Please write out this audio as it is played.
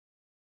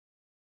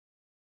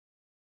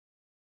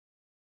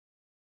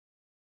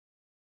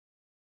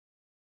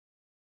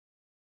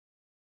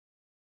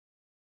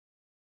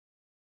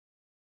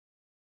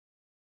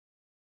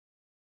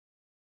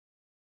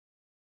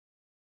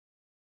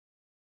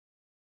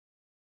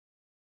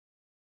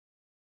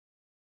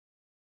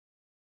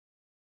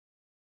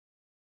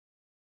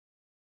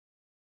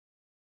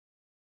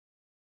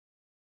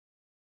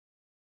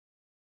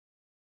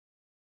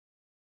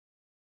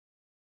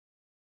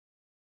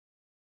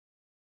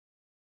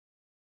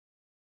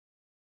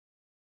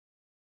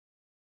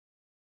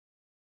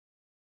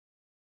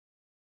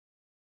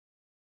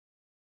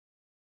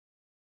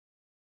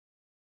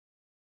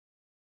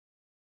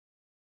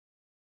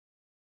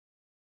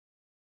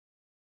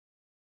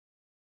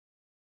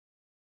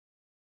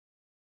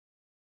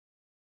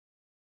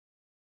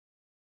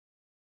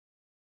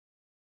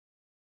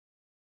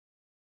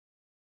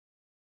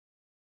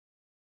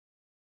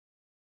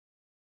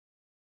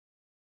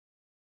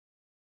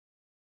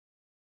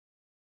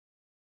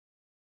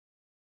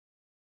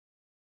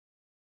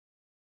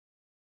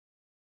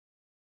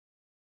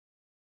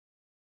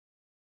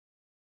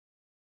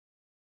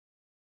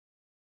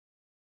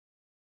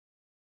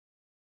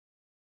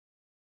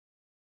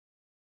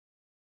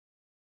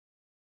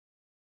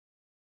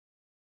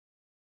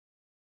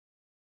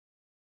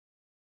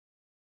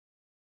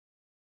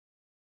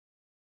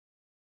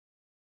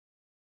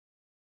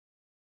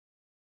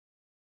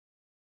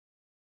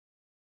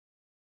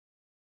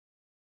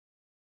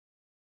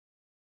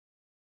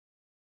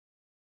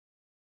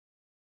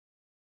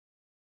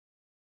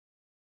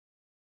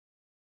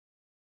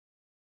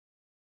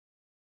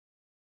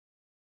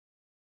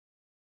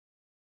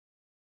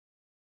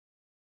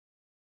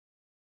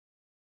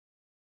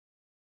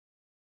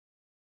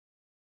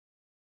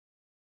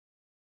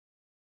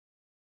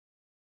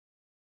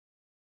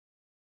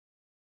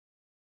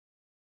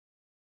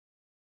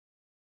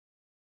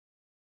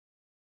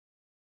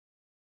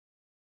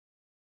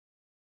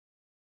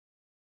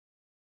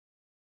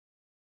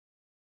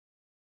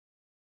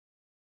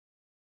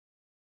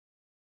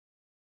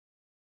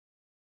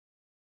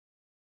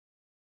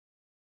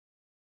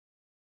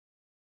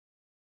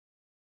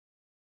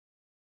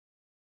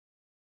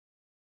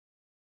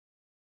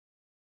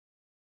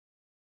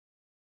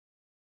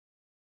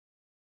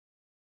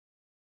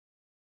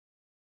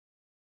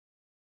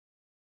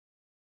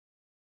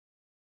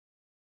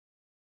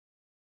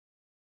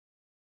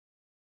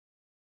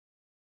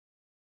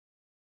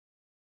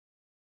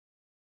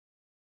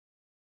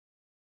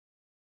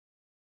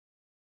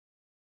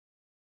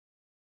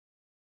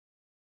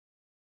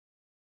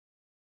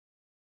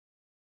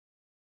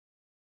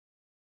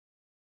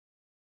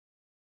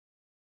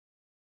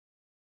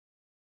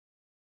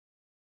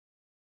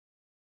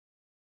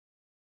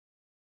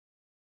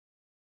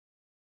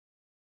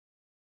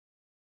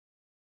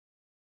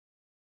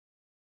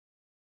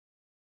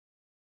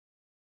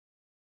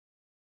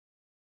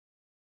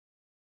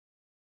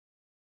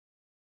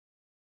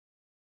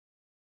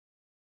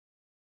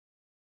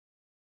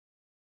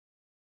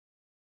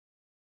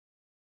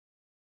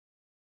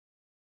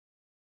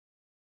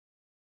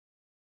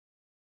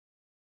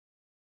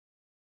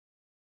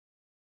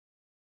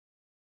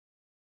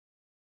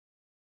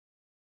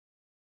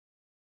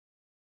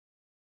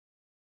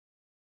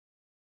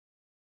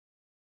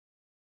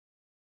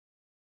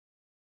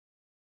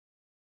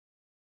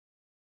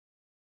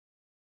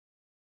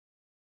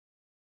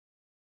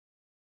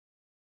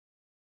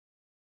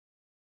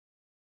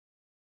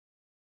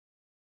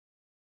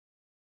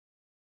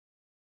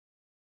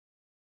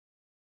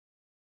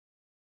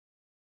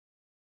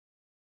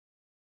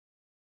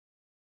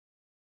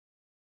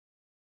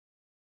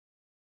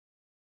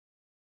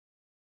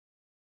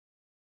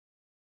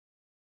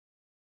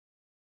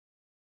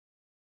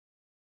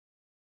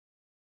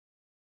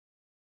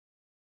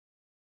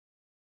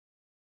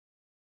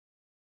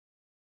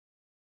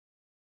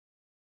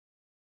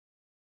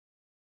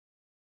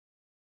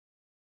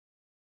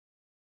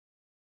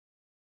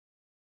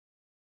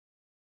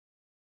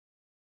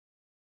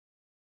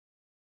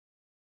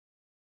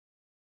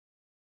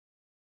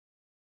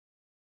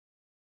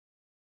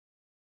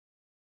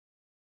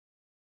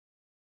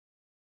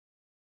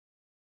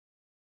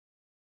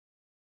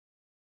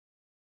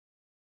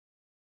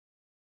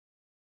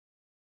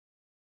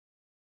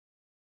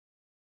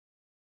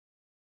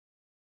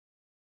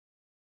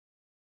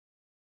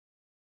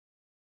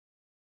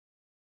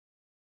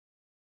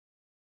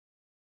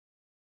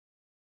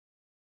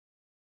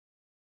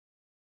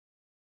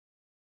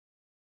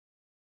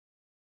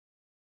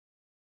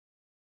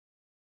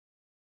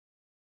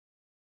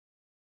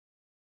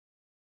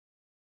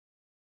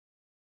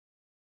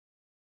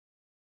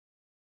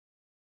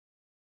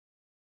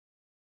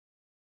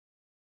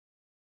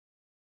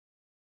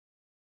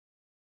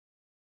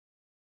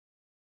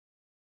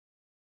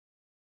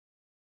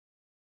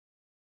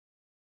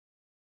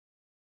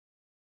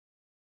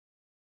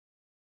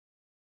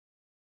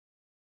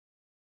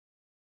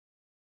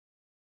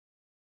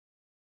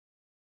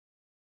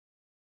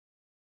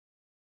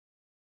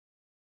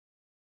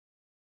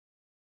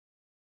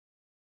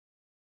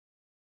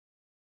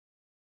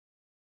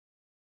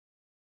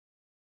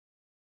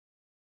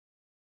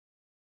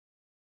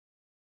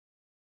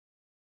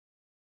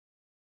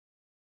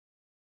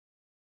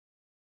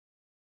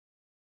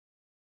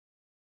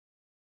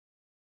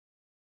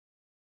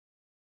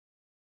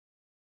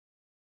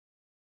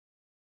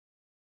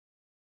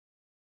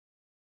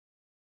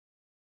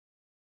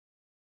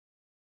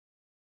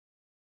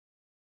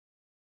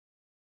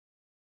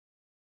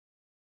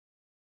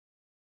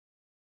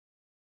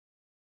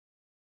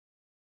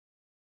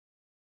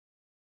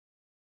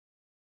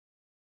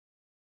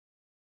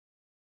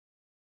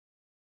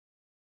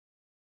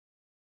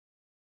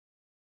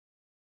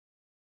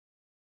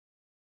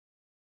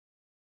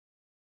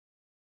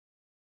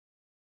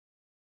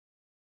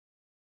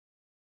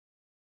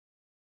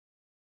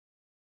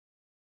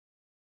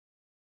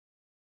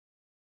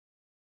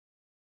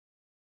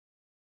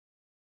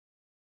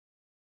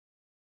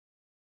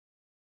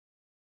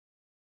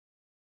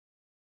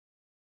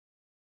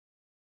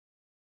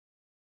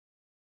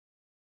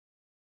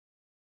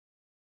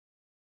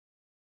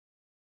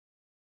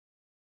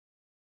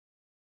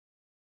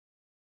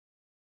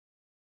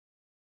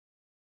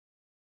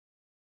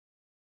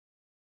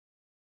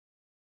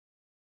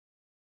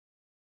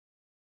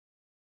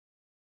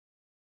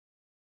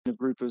of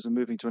groupers and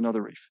moving to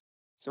another reef.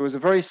 So it was a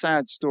very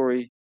sad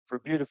story for a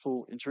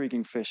beautiful,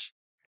 intriguing fish.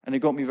 And it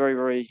got me very,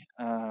 very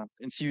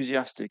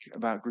enthusiastic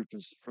about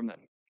groupers from then.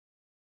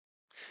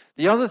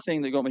 The other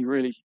thing that got me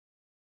really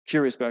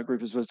curious about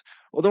groupers was,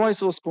 although I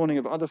saw spawning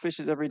of other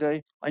fishes every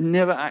day, I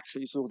never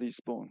actually saw these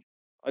spawn.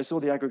 I saw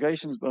the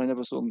aggregations, but I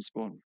never saw them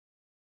spawn.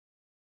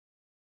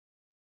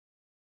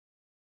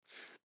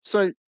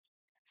 So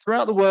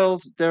throughout the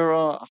world, there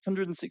are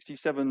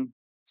 167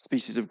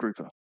 species of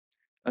grouper.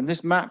 And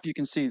this map you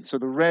can see, so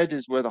the red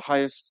is where the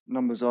highest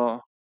numbers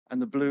are,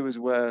 and the blue is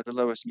where the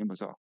lowest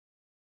numbers are.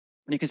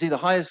 And you can see the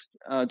highest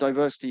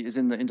diversity is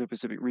in the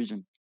Indo-Pacific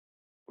region.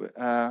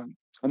 And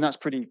that's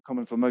pretty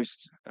common for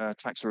most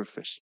taxa of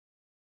fish.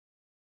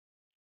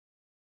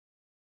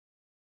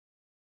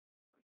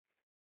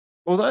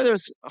 Although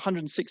there's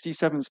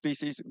 167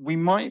 species, we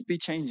might be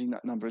changing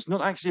that number. It's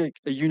not actually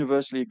a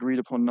universally agreed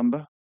upon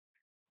number.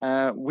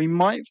 We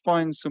might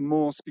find some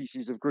more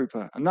species of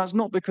grouper. And that's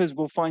not because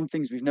we'll find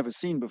things we've never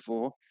seen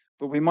before,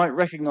 but we might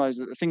recognize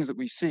that the things that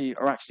we see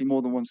are actually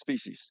more than one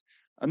species.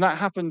 And that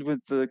happened with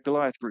the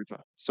Goliath grouper.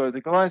 So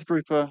the Goliath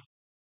grouper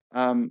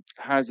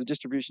has a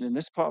distribution in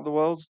this part of the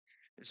world.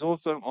 It's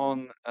also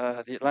on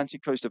the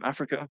Atlantic coast of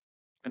Africa,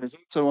 and it's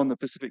also on the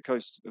Pacific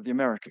coast of the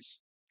Americas.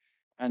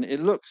 And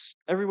it looks,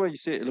 everywhere you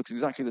see it, it looks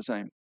exactly the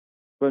same.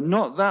 But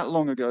not that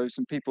long ago,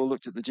 some people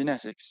looked at the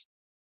genetics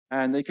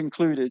and they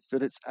concluded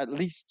that it's at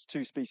least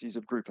two species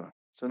of grouper.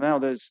 So now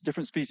there's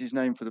different species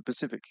named for the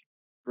Pacific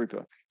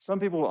grouper. Some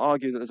people will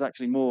argue that there's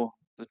actually more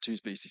than two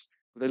species,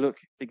 but they look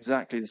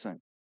exactly the same.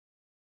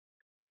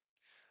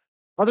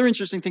 Other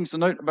interesting things to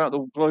note about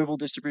the global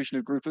distribution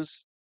of groupers.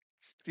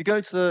 If you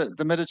go to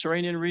the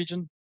Mediterranean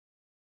region,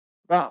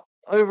 about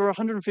over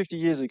 150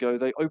 years ago,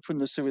 they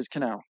opened the Suez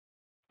Canal.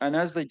 And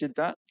as they did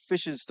that,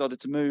 fishes started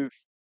to move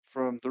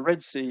from the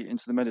Red Sea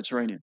into the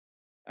Mediterranean.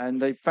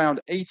 And they found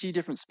 80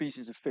 different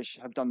species of fish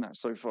have done that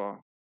so far.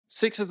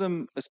 6 of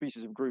them are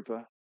species of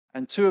grouper,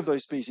 and 2 of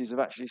those species have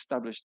actually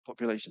established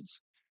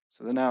populations.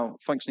 So they're now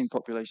functioning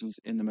populations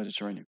in the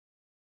Mediterranean.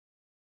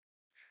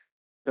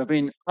 There have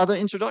been other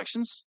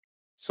introductions.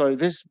 So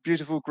this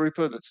beautiful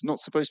grouper that's not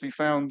supposed to be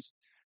found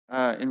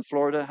in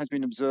Florida has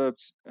been observed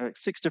at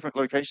 6 different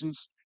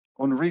locations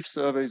on reef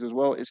surveys as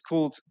well. It's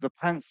called the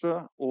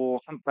panther or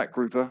humpback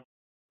grouper,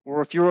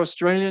 or if you're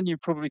Australian, you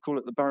probably call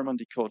it the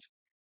barramundi cod.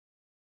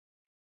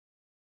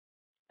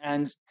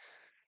 And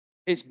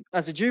it's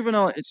as a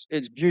juvenile,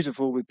 it's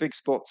beautiful with big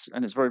spots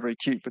and it's very, very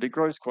cute, but it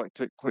grows quite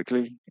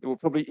quickly. It will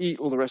probably eat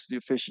all the rest of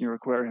your fish in your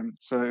aquarium.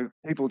 So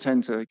people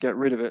tend to get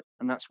rid of it,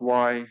 and that's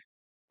why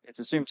it's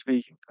assumed to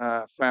be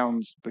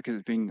found because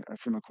it's been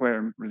from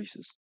aquarium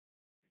releases.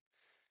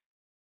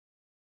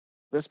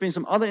 There's been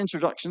some other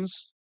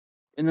introductions.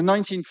 In the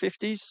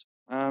 1950s,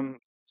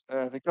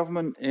 the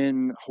government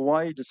in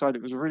Hawaii decided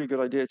it was a really good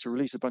idea to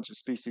release a bunch of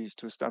species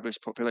to establish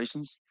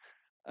populations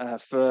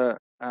for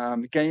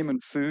game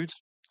and food.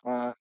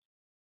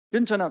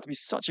 Didn't turn out to be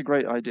such a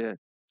great idea.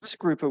 This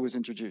grouper was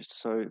introduced,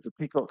 so the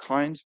peacock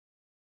hind,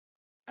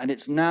 and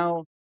it's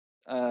now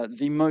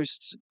the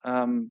most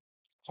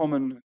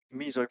common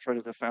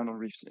mesopredator found on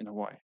reefs in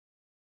Hawaii.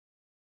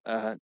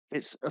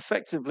 It's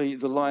effectively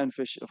the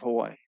lionfish of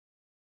Hawaii.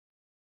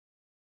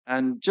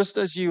 And just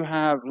as you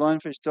have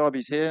lionfish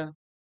derbies here,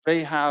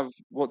 they have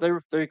what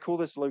they call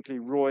this locally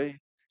Roy,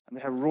 and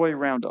they have Roy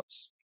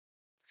roundups.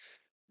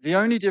 The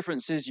only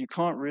difference is you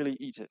can't really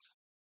eat it.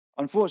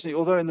 Unfortunately,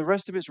 although in the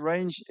rest of its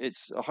range,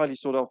 it's a highly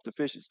sought after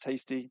fish, it's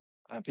tasty,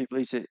 and people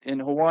eat it. In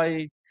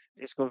Hawaii,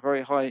 it's got a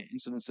very high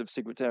incidence of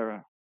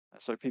ciguatera,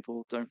 so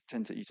people don't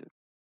tend to eat it.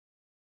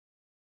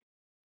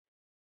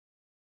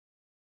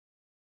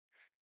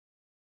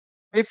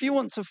 If you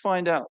want to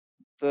find out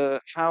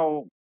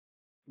how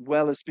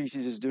well a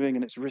species is doing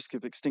and its risk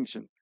of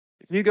extinction,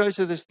 if you go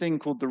to this thing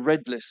called the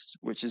Red List,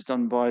 which is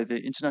done by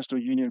the International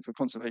Union for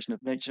Conservation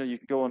of Nature, you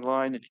can go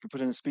online and you can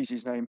put in a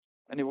species name,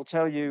 and it will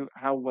tell you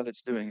how well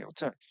it's doing. It will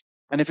tell.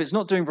 And if it's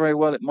not doing very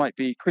well, it might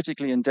be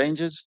critically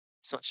endangered,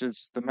 such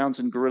as the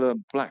mountain gorilla,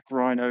 black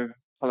rhino,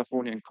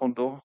 Californian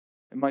condor.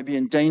 It might be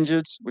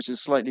endangered, which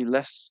is slightly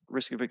less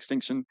risk of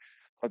extinction,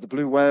 like the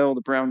blue whale,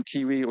 the brown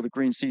kiwi, or the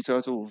green sea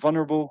turtle.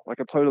 Vulnerable,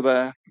 like a polar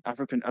bear,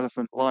 African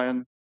elephant,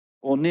 lion.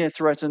 Or near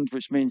threatened,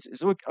 which means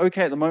it's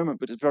okay at the moment,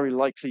 but it's very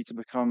likely to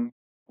become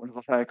one of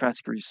the higher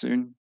categories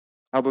soon.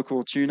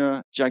 Albacore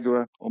tuna,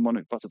 jaguar, or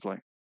monarch butterfly.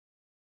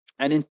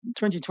 And in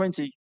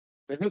 2020,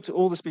 they looked at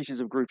all the species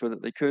of grouper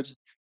that they could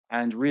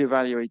and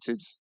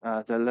reevaluated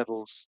their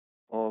levels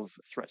of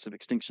threats of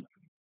extinction.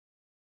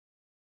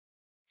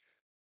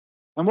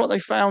 And what they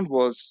found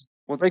was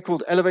what they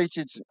called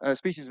elevated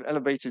species of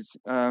elevated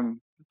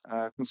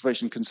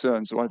conservation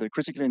concerns, so either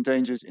critically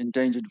endangered,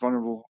 endangered,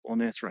 vulnerable, or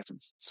near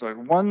threatened. So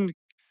 1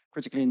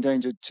 critically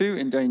endangered, 2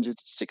 endangered,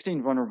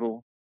 16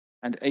 vulnerable,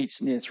 and 8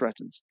 near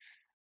threatened.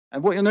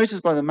 And what you'll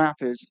notice by the map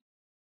is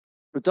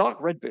the dark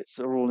red bits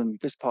are all in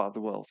this part of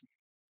the world.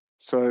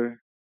 So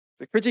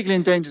the critically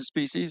endangered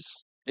species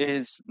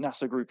is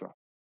Nassau grouper.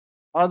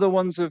 Other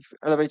ones of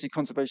elevated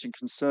conservation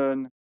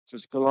concern, such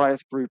as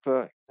Goliath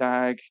grouper,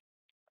 dag,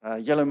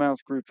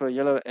 yellowmouth grouper,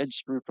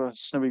 yellow-edged grouper,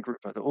 snowy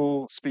grouper. They're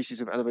all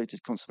species of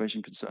elevated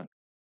conservation concern,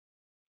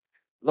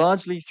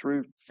 largely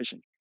through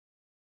fishing.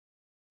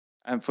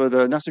 And for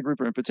the Nasa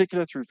grouper in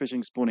particular, through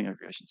fishing spawning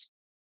aggregations.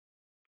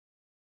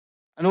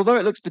 And although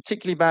it looks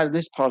particularly bad in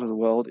this part of the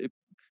world,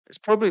 it's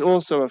probably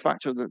also a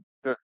factor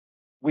that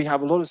we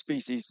have a lot of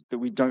species that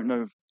we don't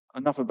know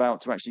enough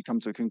about to actually come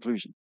to a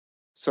conclusion.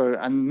 So,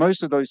 and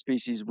most of those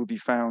species will be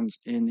found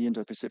in the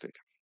Indo-Pacific.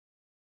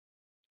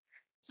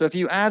 So if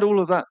you add all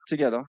of that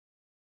together,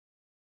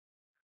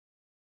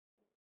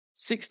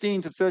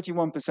 16 to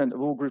 31% of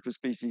all grouper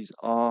species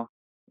are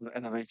of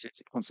elevated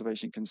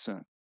conservation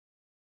concern.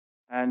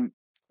 And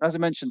as I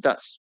mentioned,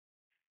 that's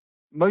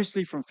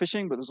mostly from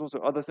fishing, but there's also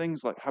other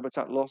things like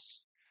habitat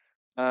loss.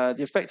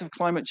 The effect of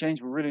climate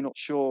change, we're really not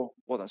sure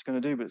what that's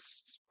going to do, but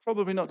it's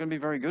probably not going to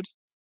be very good.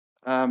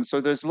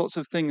 So there's lots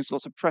of things,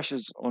 lots of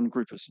pressures on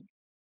groupers.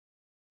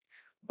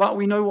 But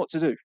we know what to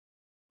do.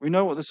 We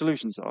know what the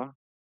solutions are,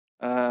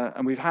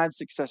 and we've had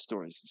success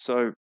stories.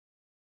 So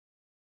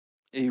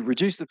you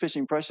reduce the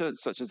fishing pressure,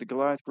 such as the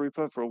Goliath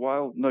grouper for a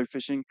while, no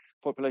fishing,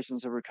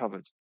 populations have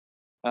recovered.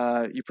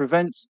 You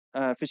prevent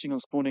fishing on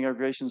spawning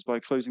aggregations by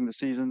closing the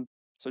season,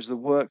 such as the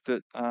work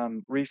that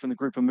REEF and the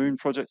Grouper Moon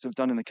project have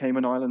done in the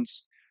Cayman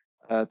Islands.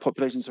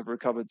 Populations have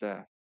recovered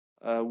there.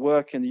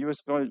 Work in the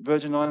US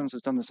Virgin Islands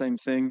has done the same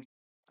thing.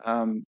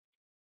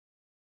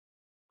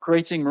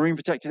 Creating marine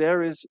protected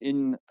areas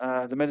in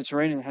the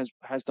Mediterranean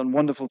has done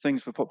wonderful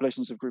things for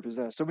populations of groupers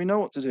there. So we know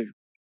what to do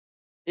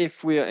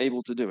if we are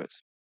able to do it.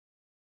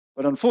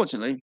 But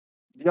unfortunately,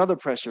 the other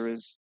pressure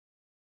is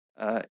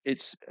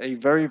it's a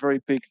very, very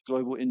big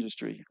global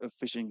industry of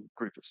fishing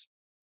groupers.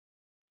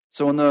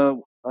 So on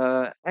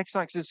the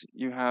x-axis,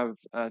 you have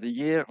the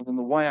year, and on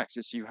the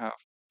y-axis, you have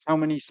how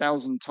many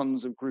thousand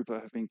tons of grouper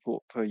have been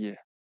caught per year.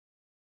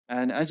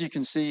 And as you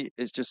can see,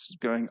 it's just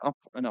going up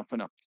and up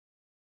and up.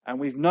 And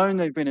we've known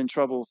they've been in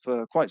trouble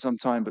for quite some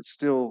time, but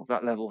still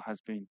that level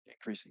has been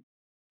increasing.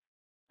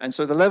 And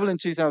so the level in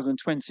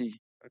 2020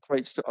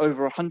 equates to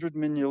over 100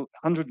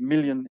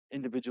 million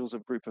individuals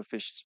of grouper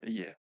fished a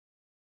year.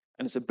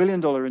 And it's $1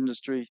 billion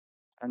industry,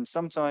 and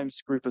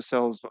sometimes grouper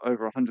sells for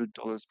over $100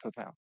 per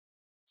pound.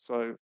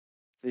 So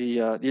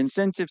the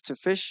incentive to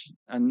fish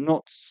and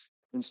not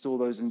install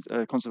those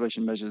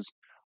conservation measures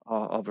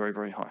are very,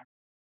 very high.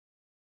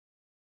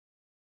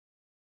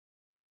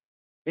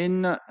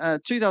 In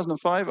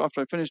 2005,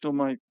 after I finished all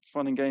my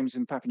fun and games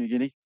in Papua New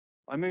Guinea,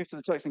 I moved to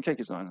the Turks and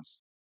Caicos Islands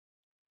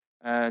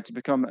to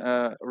become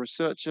a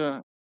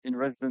researcher in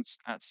residence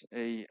at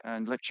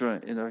and lecturer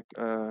in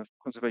a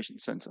conservation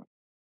center.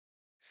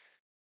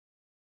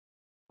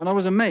 And I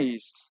was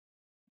amazed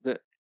that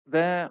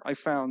there I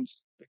found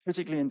the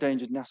critically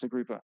endangered Nasa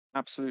grouper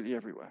absolutely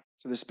everywhere.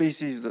 So the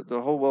species that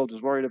the whole world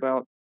was worried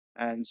about,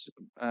 and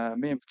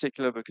me in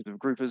particular, because of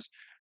groupers,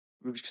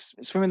 we would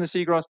swim in the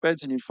seagrass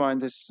beds and you'd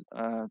find this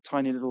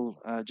tiny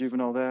little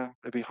juvenile there.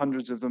 There'd be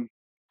hundreds of them.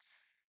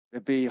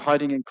 They'd be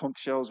hiding in conch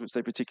shells, which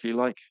they particularly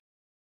like.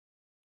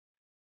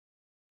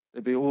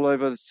 They'd be all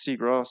over the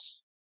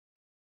seagrass.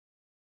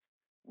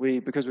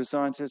 Because we're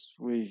scientists,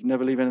 we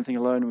never leave anything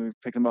alone. We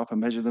pick them up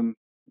and measure them,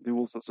 do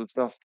all sorts of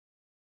stuff.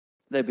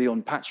 They'd be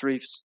on patch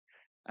reefs,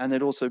 and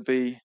they'd also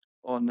be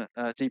on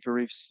deeper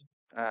reefs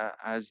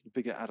as the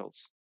bigger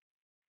adults.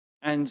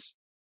 And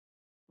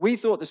we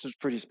thought this was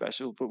pretty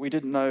special, but we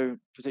didn't know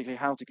particularly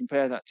how to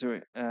compare that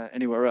to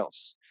anywhere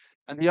else.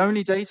 And the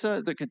only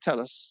data that could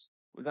tell us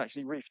was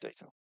actually reef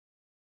data.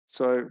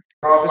 So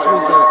this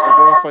was a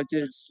graph I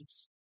did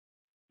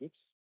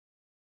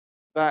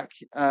back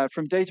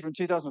from data from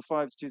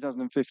 2005 to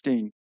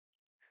 2015.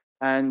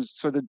 And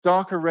so the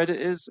darker red it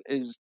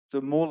is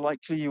the more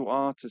likely you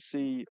are to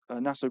see a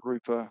Nasa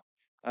grouper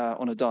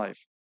on a dive.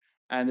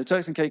 And the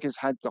Turks and Caicos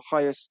had the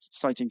highest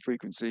sighting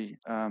frequency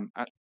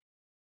at.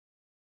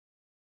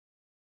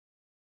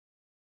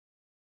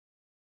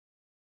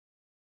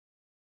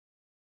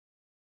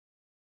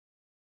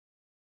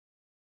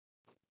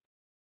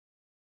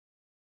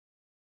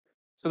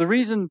 So the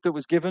reason that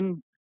was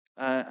given,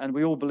 and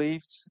we all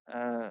believed,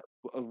 of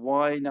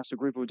why Nasa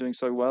grouper were doing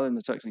so well in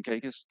the Turks and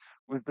Caicos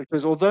was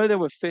because although they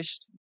were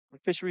fished, the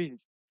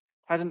fisheries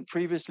hadn't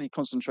previously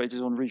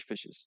concentrated on reef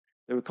fishes.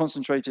 They were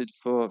concentrated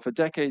for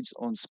decades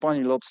on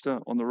spiny lobster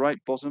on the right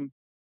bottom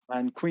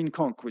and queen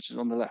conch, which is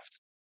on the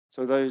left.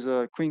 So those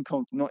are queen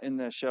conch not in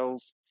their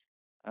shells.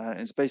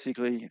 It's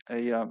basically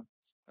a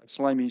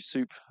slimy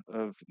soup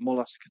of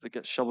mollusk that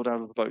gets shoveled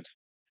out of the boat.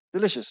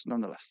 Delicious,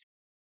 nonetheless.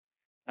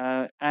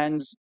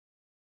 And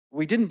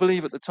we didn't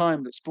believe at the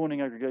time that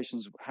spawning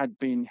aggregations had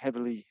been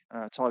heavily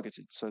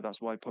targeted. So that's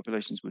why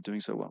populations were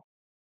doing so well.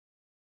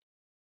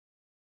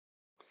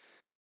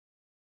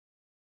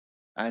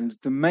 And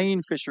the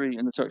main fishery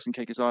in the Turks and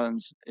Caicos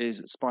Islands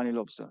is spiny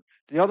lobster.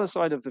 The other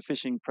side of the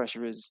fishing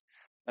pressure is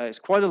it's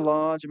quite a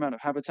large amount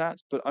of habitat,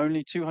 but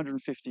only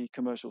 250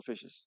 commercial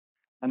fishes.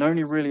 And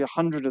only really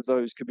 100 of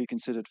those could be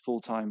considered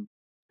full-time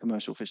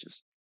commercial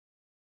fishes.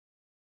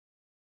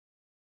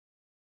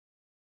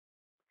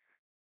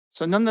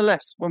 So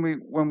nonetheless, when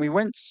we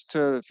went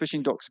to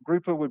fishing docks,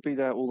 grouper would be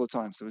there all the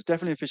time. So there was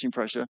definitely a fishing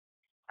pressure,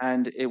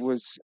 and it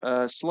was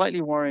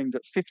slightly worrying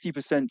that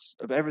 50%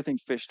 of everything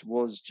fished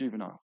was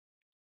juvenile.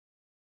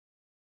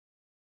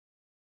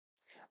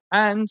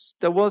 And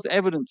there was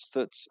evidence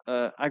that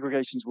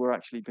aggregations were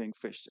actually being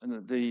fished, and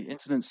that the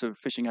incidence of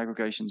fishing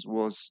aggregations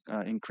was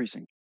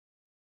increasing.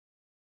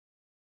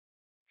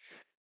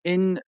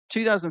 In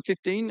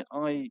 2015,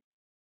 I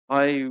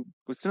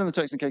was still in the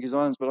Turks and Caicos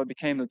Islands, but I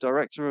became the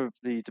director of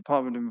the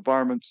Department of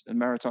Environment and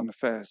Maritime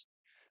Affairs.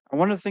 And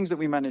one of the things that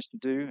we managed to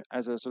do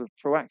as a sort of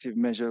proactive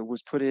measure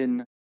was put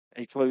in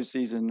a closed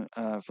season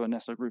for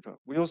Nassau grouper.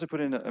 We also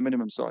put in a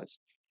minimum size.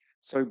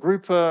 So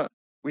grouper,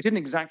 we didn't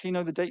exactly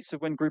know the dates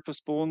of when grouper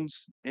spawned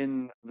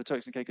in the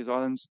Turks and Caicos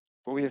Islands,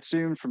 but we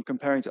assumed from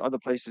comparing to other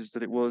places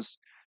that it was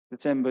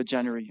December,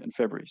 January, and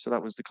February. So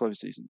that was the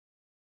closed season.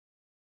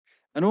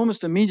 And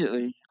almost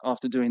immediately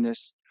after doing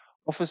this,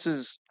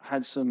 officers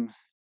had some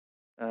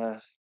uh,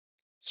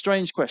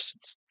 strange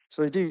questions.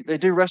 So they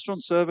do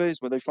restaurant surveys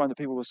where they find that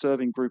people were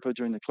serving grouper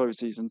during the closed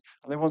season,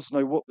 and they wanted to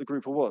know what the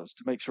grouper was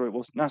to make sure it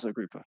wasn't Nassau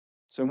grouper.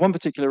 So in one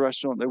particular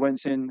restaurant, they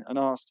went in and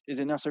asked, "Is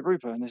it Nassau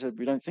grouper?" And they said,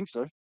 "We don't think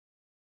so."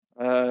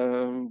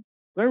 Don't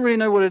really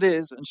know what it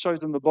is, and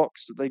showed them the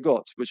box that they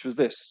got, which was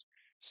this.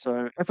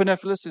 So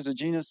Epinephrolus is a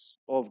genus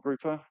of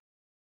grouper.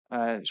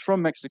 It's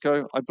from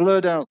Mexico. I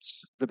blurred out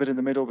the bit in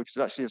the middle because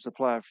it's actually a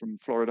supplier from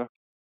Florida.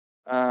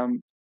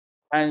 Um,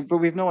 but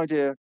we have no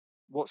idea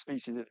what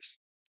species it is.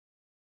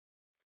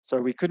 So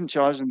we couldn't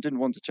charge them, didn't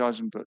want to charge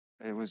them, but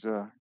it was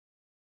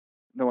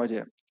no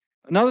idea.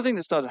 Another thing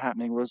that started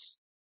happening was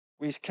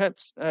we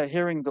kept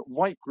hearing that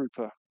white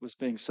grouper was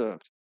being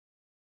served,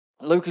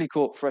 locally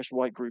caught fresh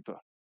white grouper.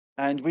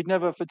 And we'd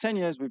never, for 10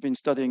 years, we've been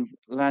studying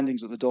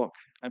landings at the dock,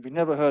 and we'd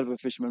never heard of a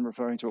fisherman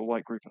referring to a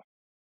white grouper.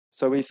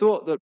 So we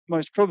thought that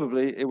most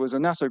probably it was a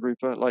Nassau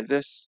grouper like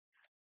this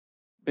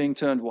being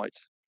turned white,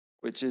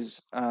 which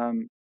is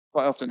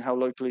quite often how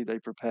locally they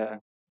prepare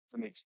the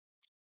meat.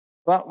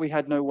 But we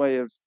had no way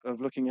of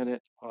looking at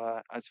it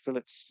as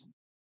fillets,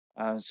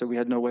 so we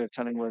had no way of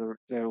telling whether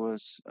there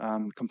was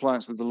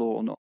compliance with the law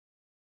or not.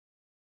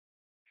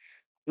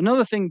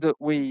 Another thing that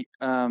we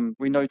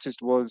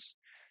noticed was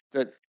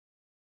that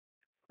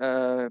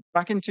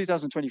back in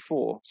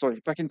 2024, sorry,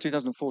 back in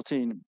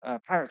 2014,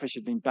 parrotfish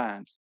had been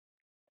banned.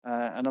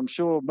 And I'm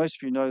sure most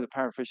of you know that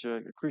parrotfish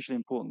are crucially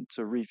important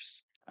to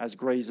reefs as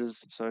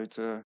grazers, so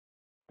to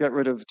get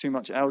rid of too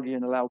much algae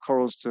and allow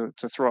corals to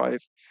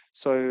thrive.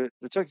 So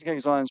the Turks and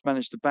Caicos Islands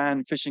managed to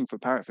ban fishing for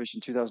parrotfish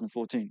in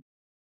 2014.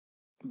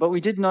 But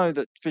we did know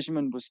that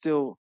fishermen were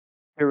still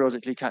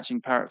periodically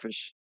catching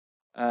parrotfish,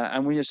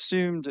 and we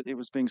assumed that it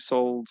was being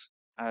sold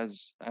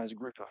as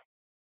grouper.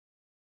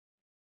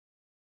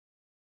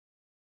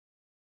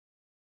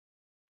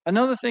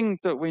 Another thing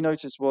that we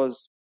noticed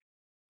was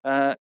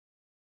uh,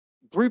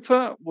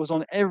 grouper was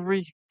on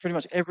pretty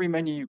much every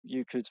menu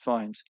you could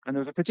find, and there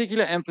was a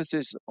particular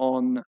emphasis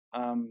on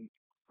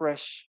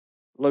fresh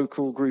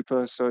local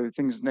grouper, so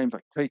things named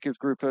like Caicos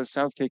grouper,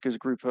 South Caicos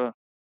grouper,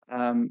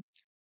 um,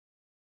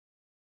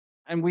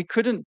 and we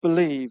couldn't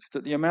believe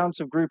that the amount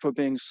of grouper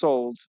being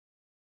sold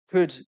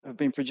could have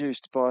been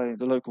produced by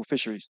the local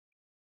fisheries.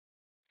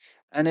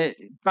 And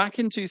back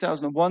in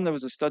 2001, there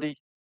was a study,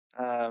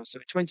 so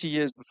 20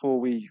 years before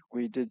we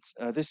did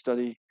this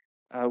study,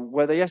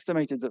 where they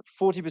estimated that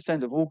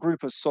 40% of all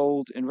grouper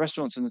sold in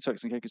restaurants in the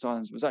Turks and Caicos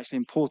Islands was actually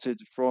imported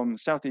from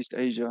Southeast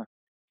Asia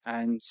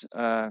and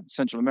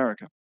Central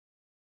America.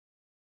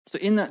 So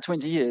in that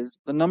 20 years,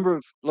 the number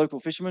of local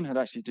fishermen had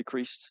actually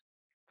decreased.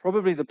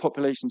 Probably the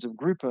populations of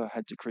grouper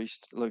had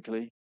decreased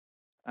locally.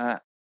 Uh,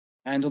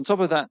 and on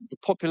top of that, the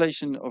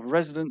population of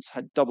residents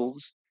had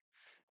doubled,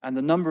 and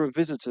the number of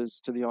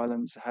visitors to the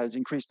islands had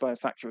increased by a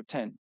factor of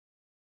 10.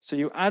 So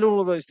you add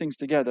all of those things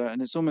together,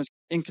 and it's almost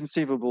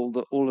inconceivable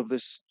that all of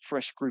this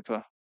fresh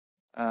grouper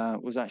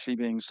was actually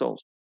being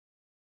sold.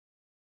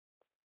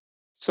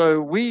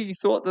 So we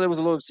thought that there was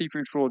a lot of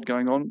seafood fraud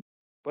going on,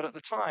 but at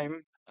the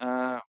time,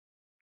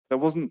 there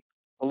wasn't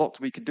a lot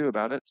we could do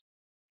about it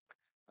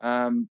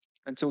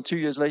until 2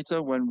 years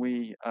later when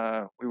we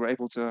were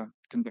able to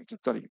conduct a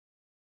study.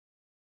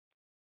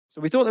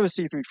 So we thought there was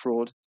seafood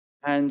fraud,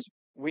 and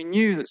we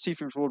knew that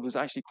seafood fraud was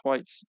actually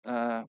quite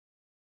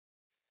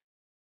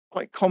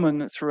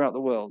common throughout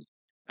the world.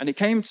 And it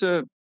came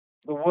to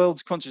the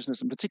world's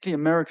consciousness, and particularly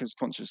America's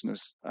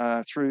consciousness,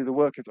 through the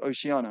work of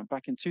Oceana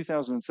back in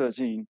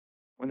 2013,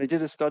 when they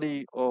did a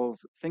study of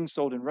things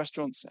sold in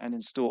restaurants and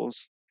in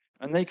stores.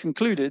 And they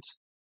concluded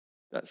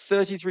that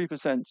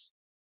 33%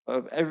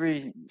 of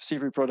every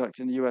seafood product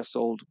in the US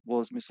sold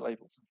was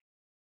mislabeled,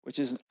 which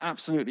is an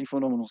absolutely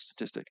phenomenal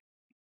statistic.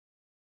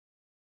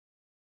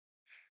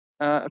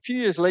 A few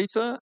years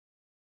later,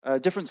 a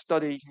different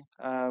study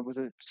with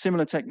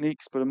similar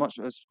techniques, but a much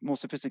more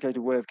sophisticated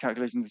way of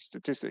calculating the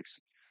statistics.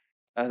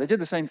 They did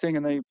the same thing,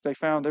 and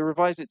they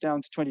revised it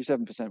down to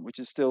 27%, which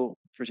is still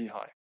pretty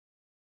high.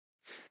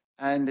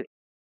 And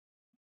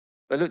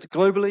they looked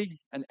globally,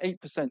 and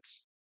 8%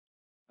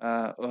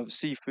 of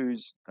seafood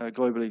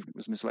globally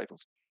was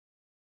mislabeled.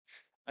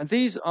 And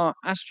these are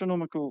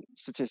astronomical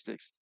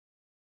statistics.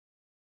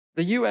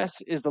 The US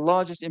is the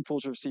largest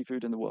importer of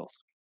seafood in the world.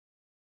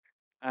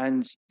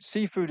 And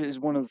seafood is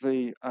one of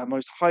the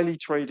most highly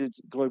traded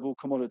global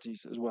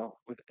commodities as well,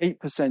 with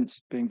 8%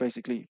 being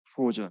basically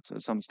fraudulent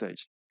at some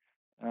stage.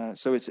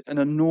 So it's an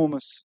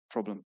enormous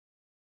problem.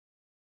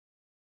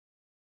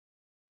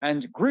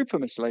 And grouper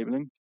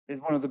mislabeling is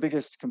one of the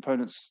biggest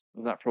components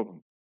of that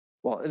problem.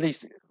 Well, at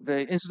least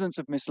the incidence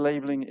of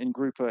mislabeling in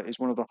grouper is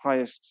one of the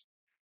highest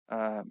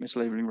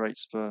mislabeling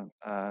rates for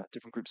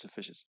different groups of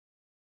fishes.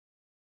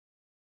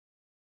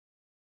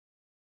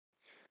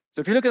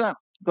 So if you look at that,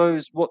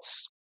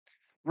 what's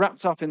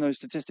wrapped up in those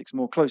statistics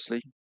more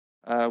closely,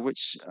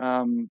 which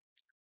uh,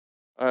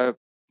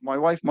 my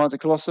wife Marta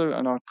Colosso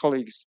and our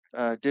colleagues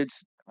did,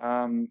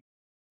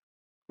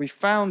 we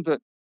found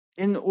that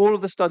in all of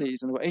the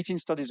studies, and there were 18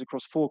 studies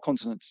across 4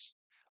 continents,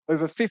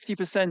 over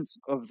 50%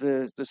 of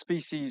the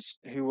species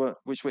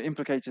which were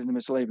implicated in the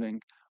mislabeling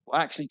were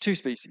actually 2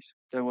 species.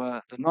 There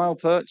were the Nile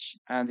perch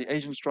and the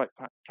Asian striped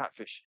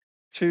catfish,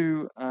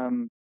 2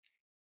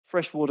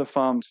 freshwater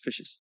farmed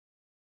fishes.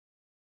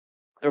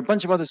 There are a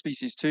bunch of other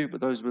species too, but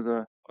those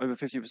were over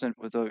 50%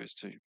 were those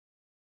 2.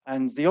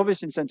 And the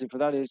obvious incentive for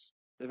that is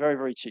they're very,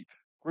 very cheap.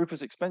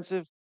 Grouper's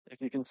expensive.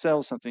 If you can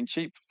sell something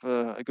cheap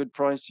for a good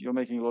price, you're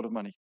making a lot of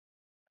money.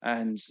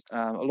 And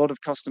a lot of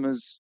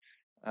customers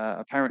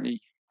apparently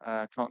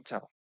can't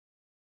tell.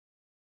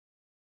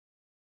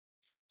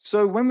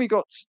 So when we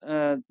got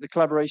the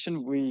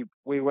collaboration, we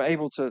were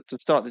able to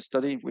start this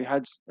study. We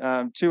had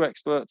 2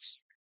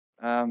 experts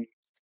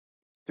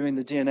doing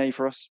the DNA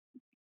for us,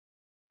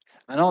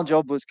 and our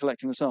job was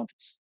collecting the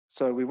samples.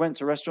 So we went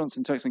to restaurants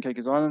in Turks and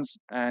Caicos Islands,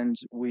 and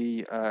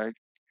we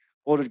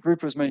ordered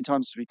grouper as many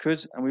times as we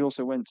could, and we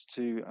also went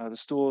to the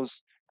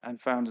stores and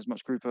found as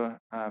much grouper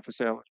for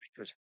sale as we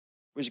could,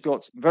 which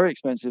got very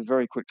expensive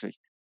very quickly.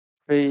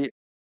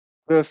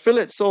 The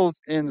fillets sold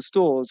in the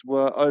stores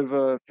were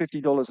over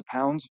 $50 a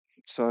pound,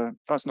 so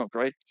that's not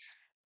great.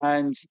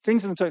 And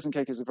things in the Turks and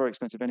Caicos are very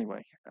expensive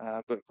anyway,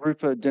 but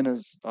grouper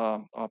dinners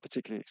are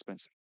particularly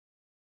expensive.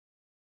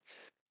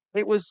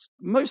 It was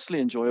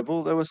mostly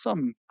enjoyable. There were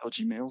some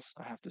dodgy meals,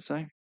 I have to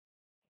say.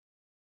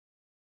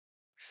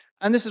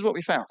 And this is what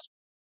we found.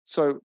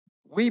 So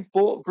we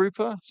bought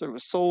grouper, so it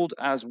was sold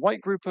as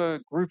white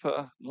grouper,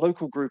 grouper,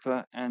 local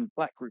grouper, and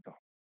black grouper.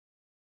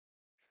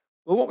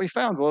 Well, what we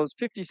found was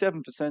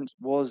 57%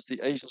 was the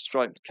Asian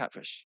striped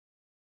catfish.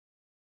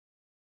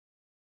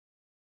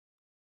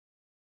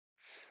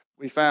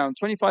 We found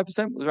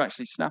 25% was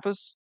actually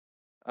snappers,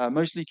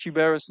 mostly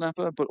Cubera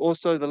snapper, but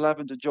also the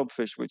lavender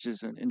jobfish, which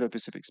is an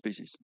Indo-Pacific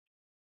species.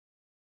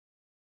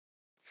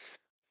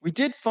 We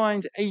did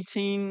find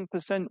 18%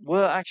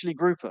 were actually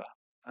grouper,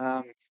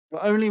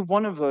 but only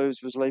one of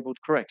those was labeled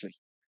correctly.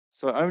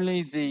 So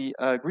only the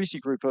greasy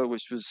grouper,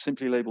 which was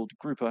simply labeled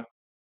grouper,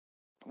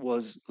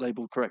 was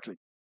labeled correctly.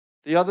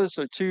 The others,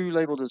 so 2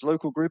 labeled as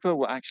local grouper,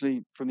 were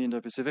actually from the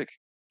Indo-Pacific.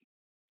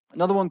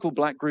 Another one called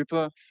black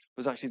grouper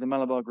was actually the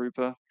Malabar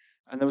grouper.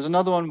 And there was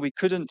another one we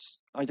couldn't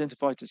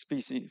identify to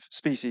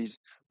species,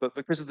 but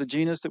because of the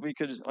genus that we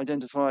could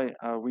identify,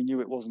 we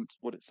knew it wasn't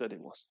what it said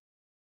it was.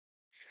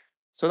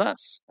 So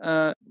that's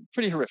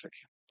pretty horrific.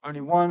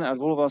 Only one out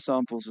of all of our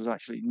samples was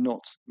actually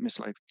not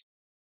mislabeled.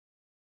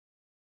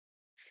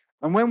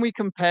 And when we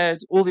compared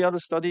all the other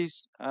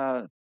studies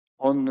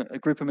on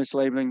grouper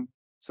mislabeling,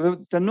 so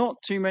there are not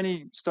too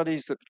many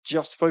studies that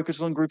just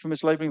focus on grouper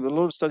mislabeling. There are a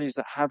lot of studies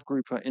that have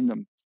grouper in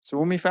them. So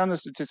when we found the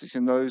statistics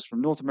in those from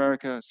North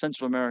America,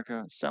 Central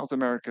America, South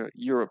America,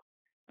 Europe,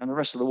 and the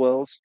rest of the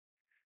world,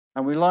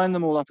 and we lined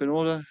them all up in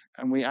order,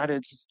 and we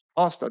added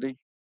our study,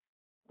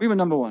 we were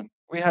number 1.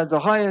 We had the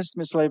highest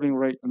mislabeling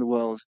rate in the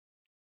world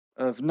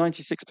of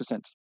 96%.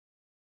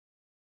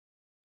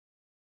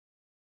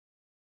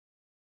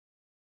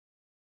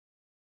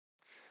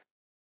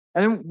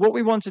 And then what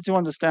we wanted to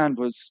understand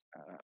was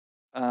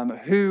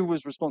who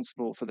was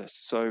responsible for this.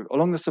 So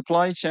along the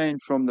supply chain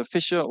from the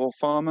fisher or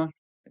farmer,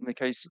 in the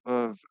case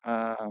of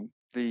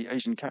the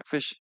Asian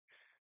catfish,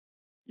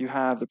 you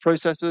have the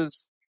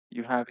processors,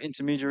 you have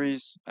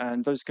intermediaries,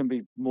 and those can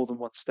be more than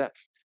one step.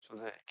 So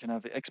they can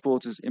have the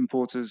exporters,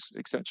 importers,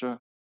 etc.,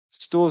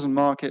 stores and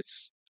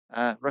markets,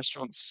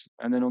 restaurants,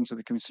 and then onto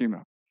the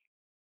consumer.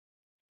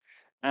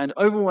 And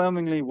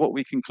overwhelmingly, what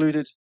we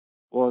concluded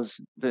was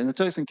that in the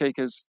Turks and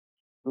Caicos,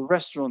 the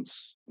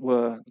restaurants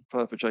were the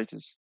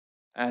perpetrators,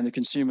 and the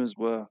consumers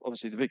were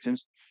obviously the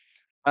victims.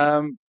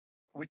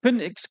 We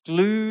couldn't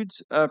exclude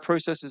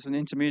processors and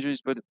intermediaries,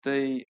 but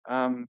it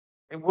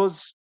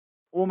was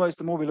almost,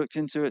 the more we looked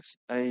into it,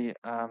 an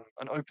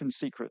open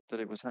secret that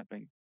it was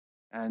happening.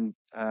 And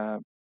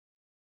the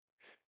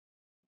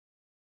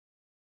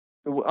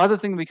other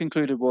thing we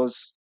concluded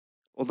was,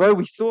 although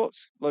we thought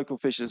local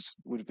fishers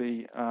would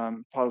be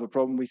part of the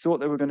problem, we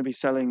thought they were going to be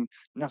selling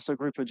Nassau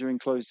grouper during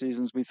closed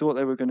seasons. We thought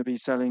they were going to be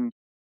selling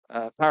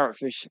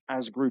parrotfish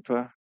as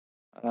grouper.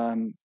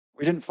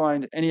 We didn't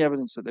find any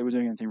evidence that they were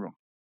doing anything wrong.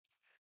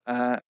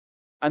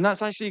 And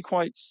that's actually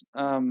quite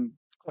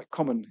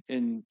common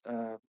in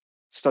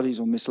studies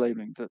on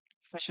mislabeling, that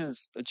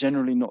fishers are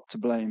generally not to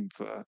blame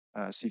for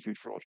seafood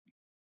fraud.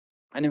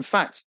 And in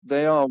fact,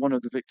 they are one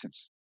of the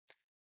victims.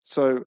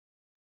 So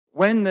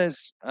when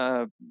there's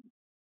the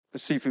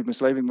seafood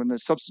mislabeling, when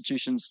there's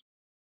substitutions,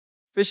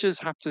 fishers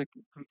have to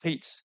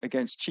compete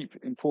against cheap,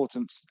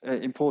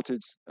 imported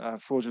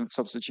fraudulent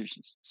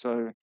substitutions.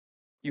 So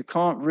you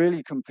can't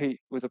really compete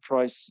with the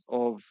price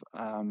of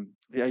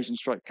the Asian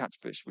striped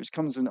catfish, which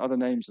comes in other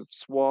names of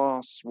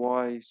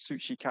swai,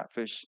 sushi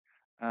catfish,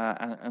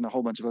 and a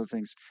whole bunch of other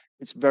things.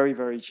 It's very,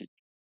 very cheap.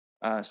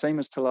 Same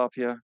as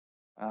tilapia.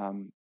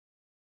 Um,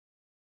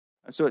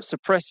 and so it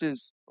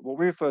suppresses what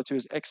we refer to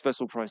as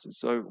ex-vessel prices.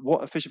 So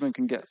what a fisherman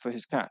can get for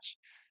his catch,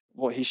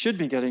 what he should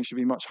be getting should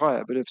be much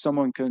higher. But if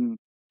someone can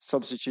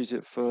substitute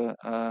it for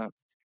a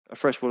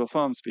freshwater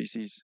farm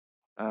species,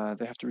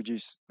 they have to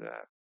reduce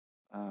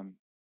um,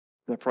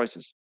 their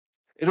prices.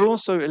 It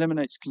also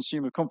eliminates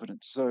consumer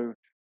confidence. So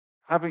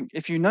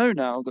if you know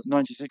now that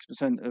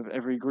 96% of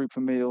every grouper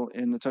meal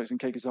in the Turks and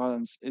Caicos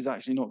Islands is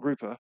actually not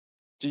grouper,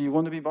 do you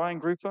want to be buying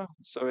grouper?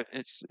 So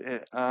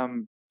it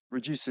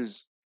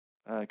reduces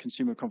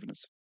consumer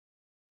confidence.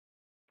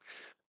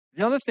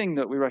 The other thing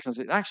that we recognize,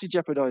 it actually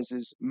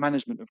jeopardizes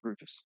management of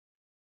groupers.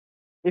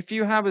 If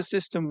you have a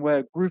system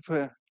where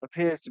grouper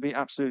appears to be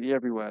absolutely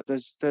everywhere,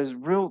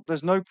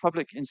 there's no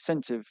public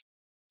incentive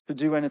to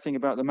do anything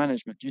about the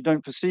management. You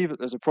don't perceive that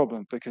there's a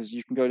problem because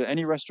you can go to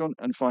any restaurant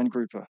and find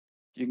grouper.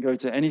 You can go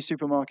to any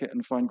supermarket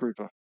and find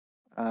grouper.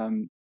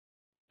 Um,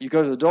 you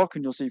go to the dock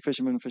and you'll see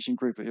fishermen fishing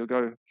grouper. You'll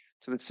go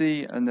to the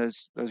sea and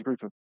there's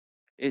grouper.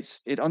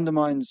 It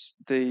undermines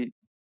the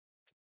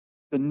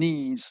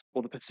need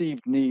or the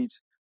perceived need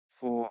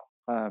for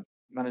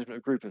management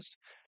of groupers.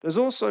 There's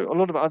also a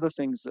lot of other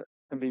things that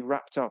can be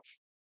wrapped up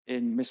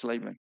in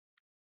mislabeling.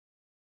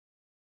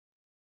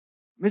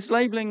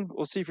 Mislabeling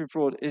or seafood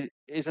fraud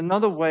is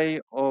another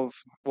way of,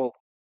 well,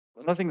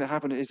 another thing that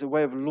happened is a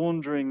way of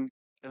laundering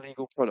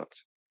illegal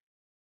product.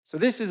 So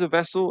this is a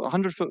vessel, a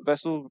 100-foot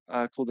vessel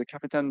called the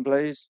Capitan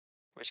Blaze,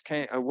 which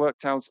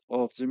worked out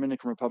of the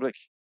Dominican Republic.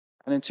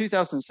 And in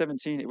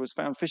 2017, it was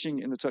found fishing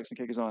in the Turks and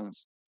Caicos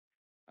Islands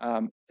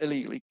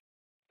illegally.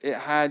 It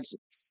had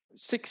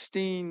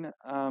 16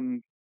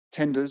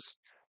 tenders.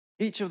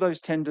 Each of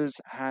those tenders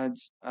had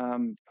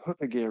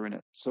hooker gear in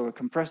it, so a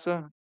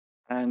compressor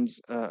and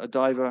a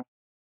diver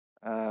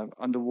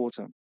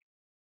underwater.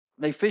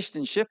 They fished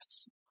in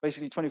shifts,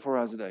 basically 24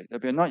 hours a day.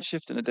 There'd be a night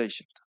shift and a day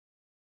shift.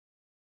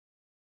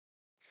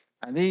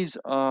 And these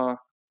are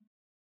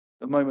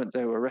the moment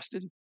they were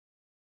arrested.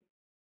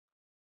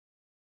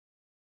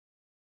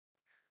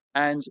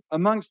 And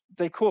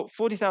they caught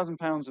 40,000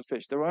 pounds of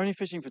fish. They were only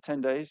fishing for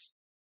 10 days.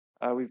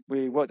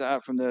 We worked that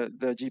out from the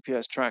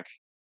GPS track.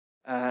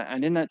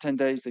 And in that 10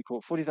 days, they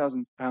caught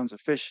 40,000 pounds of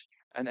fish,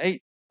 and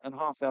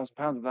 8,500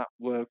 pounds of that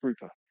were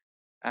grouper.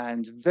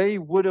 And they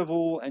would have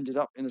all ended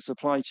up in the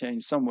supply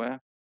chain somewhere,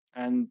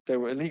 and they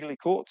were illegally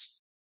caught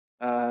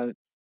by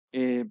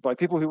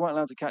people who weren't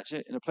allowed to catch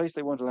it in a place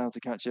they weren't allowed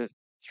to catch it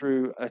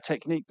through a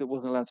technique that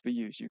wasn't allowed to be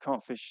used. You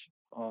can't fish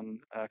on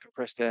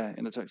compressed air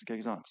in the Turks and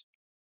Caicos Islands.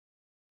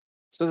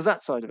 So there's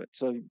that side of it.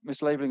 So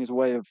mislabeling is a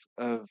way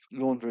of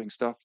laundering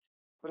stuff,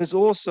 but there's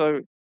another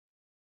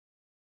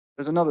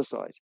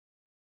side.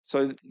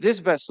 So this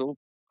vessel,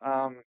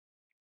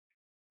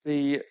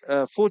 the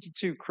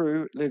 42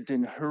 crew lived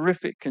in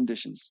horrific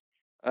conditions.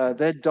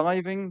 They're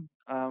diving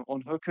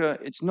on hooker.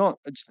 It's not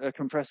a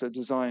compressor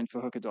designed for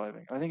hooker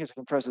diving. I think it's a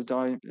compressor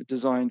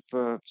designed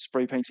for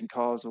spray painting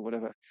cars or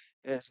whatever.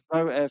 There's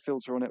no air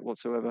filter on it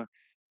whatsoever.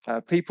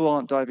 People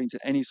aren't diving to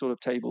any sort of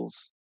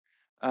tables.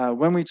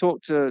 When we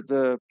talked to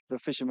the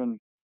fishermen,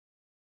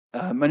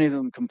 many of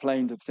them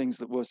complained of things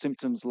that were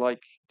symptoms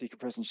like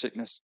decompression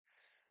sickness.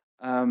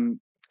 Um,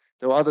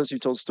 there were others who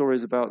told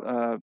stories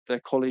about their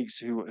colleagues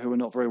who were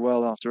not very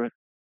well after it.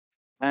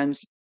 And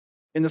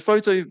in the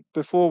photo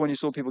before, when you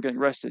saw people getting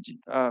arrested, you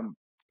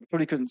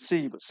probably couldn't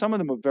see, but some of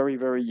them were very,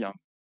 very young.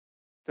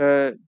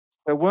 There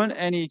weren't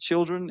any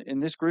children in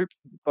this group,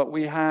 but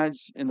we had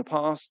in the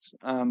past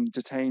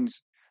detained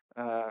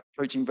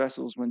poaching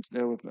vessels when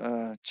there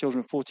were children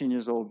of 14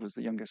 years old was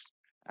the youngest,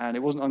 and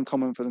it wasn't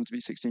uncommon for them to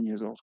be 16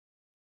 years old.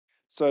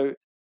 So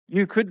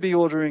you could be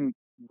ordering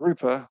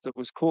grouper that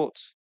was caught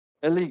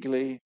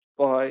illegally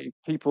by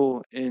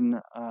people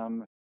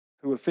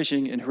who were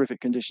fishing in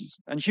horrific conditions.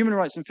 And human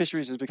rights in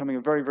fisheries is becoming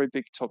a very, very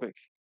big topic,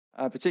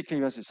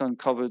 particularly as it's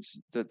uncovered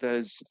that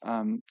there's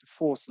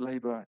forced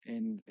labor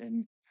in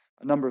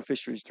a number of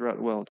fisheries throughout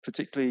the world,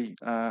 particularly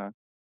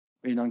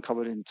being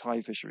uncovered in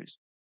Thai fisheries.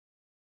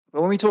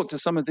 But when we talked to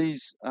some of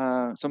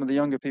the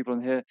younger people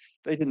in here,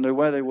 they didn't know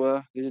where they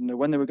were, they didn't know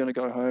when they were going to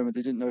go home, and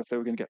they didn't know if they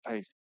were going to get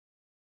paid.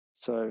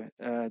 So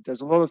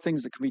there's a lot of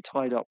things that can be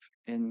tied up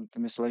in the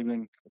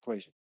mislabeling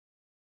equation.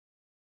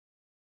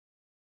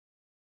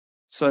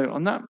 So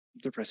on that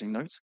depressing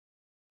note,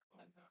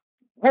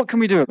 what can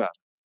we do about it?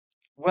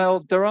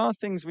 Well, there are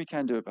things we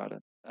can do about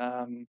it.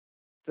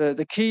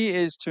 The key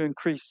is to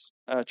increase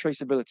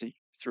traceability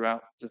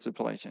throughout the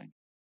supply chain.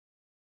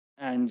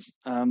 And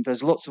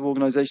there's lots of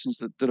organizations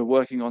that are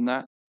working on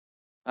that.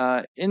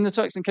 In the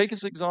Turks and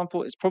Caicos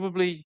example, it's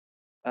probably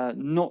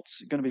not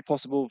going to be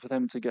possible for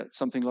them to get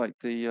something like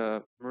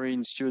the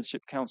Marine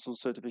Stewardship Council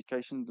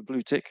certification, the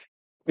blue tick,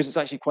 because it's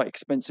actually quite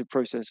expensive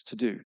process to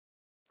do.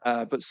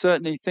 But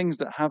certainly things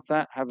that have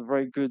that have a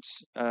very good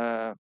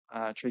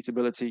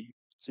traceability.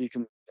 So you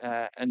can,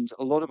 and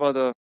a lot of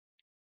other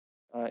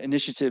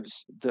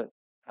initiatives that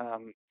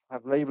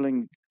have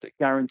labeling that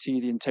guarantee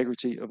the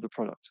integrity of the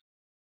product.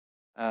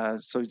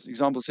 So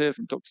examples here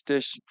from Doc's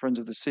Dish, Friends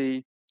of the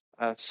Sea,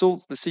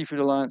 SALT, the Seafood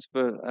Alliance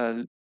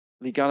for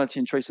Legality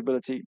and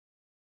Traceability.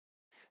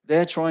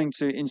 They're trying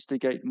to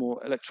instigate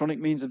more electronic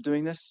means of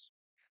doing this.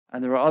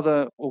 And there are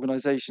other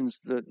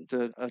organizations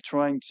that are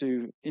trying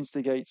to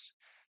instigate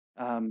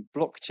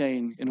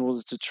blockchain in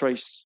order to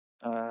trace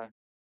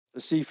the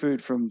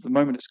seafood from the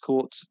moment it's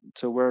caught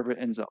to wherever it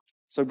ends up.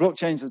 So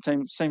blockchain is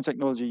the same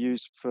technology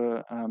used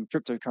for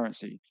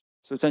cryptocurrency.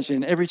 So essentially,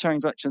 in every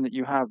transaction that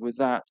you have with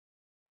that,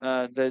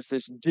 there's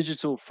this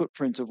digital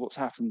footprint of what's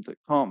happened that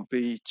can't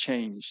be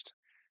changed.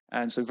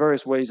 And so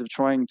various ways of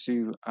trying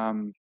to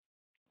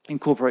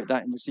incorporate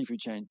that in the seafood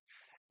chain.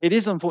 It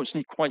is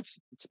unfortunately quite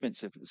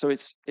expensive. So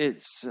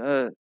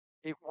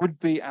it would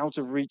be out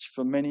of reach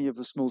for many of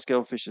the small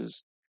scale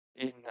fishers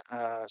in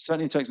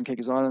certainly Turks and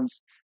Caicos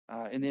Islands,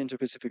 in the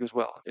Indo-Pacific as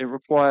well. It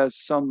requires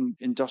some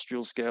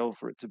industrial scale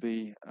for it to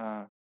be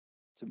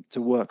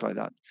to work like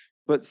that.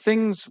 But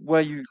things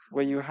where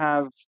you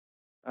have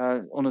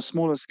on a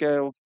smaller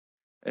scale,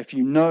 if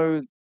you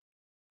know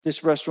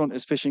this restaurant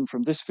is fishing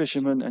from this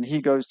fisherman and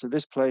he goes to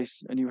this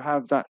place, and you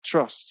have that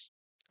trust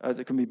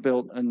that can be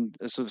built, and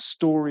a sort of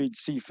storied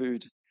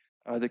seafood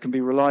that can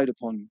be relied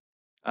upon.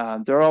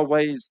 There are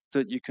ways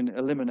that you can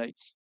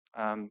eliminate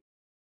um,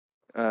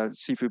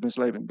 seafood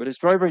mislabeling, but it's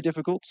very, very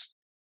difficult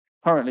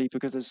currently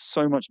because there's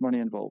so much money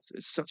involved.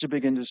 It's such a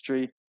big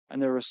industry,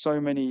 and there are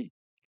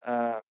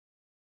uh,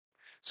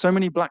 so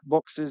many black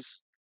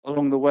boxes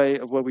along the way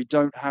of where we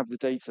don't have the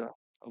data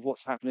of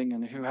what's happening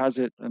and who has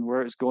it and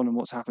where it's gone and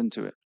what's happened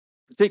to it.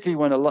 Particularly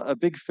when a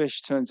big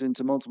fish turns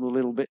into multiple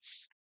little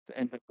bits that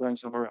end up going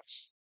somewhere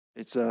else.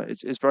 It's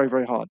very,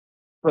 very hard.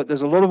 But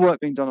there's a lot of work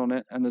being done on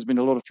it, and there's been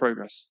a lot of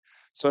progress.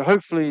 So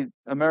hopefully,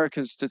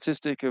 America's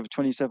statistic of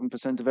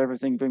 27% of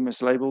everything being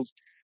mislabeled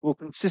will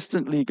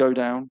consistently go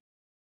down.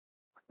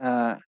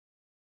 Uh,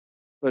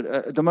 but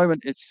at the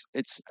moment,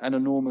 it's an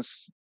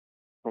enormous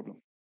problem.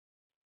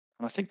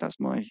 And I think that's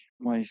my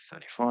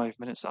 35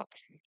 minutes up.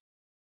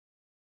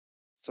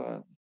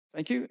 So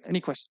thank you.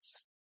 Any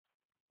questions?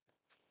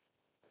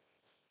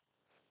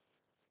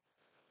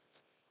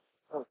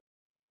 Oh,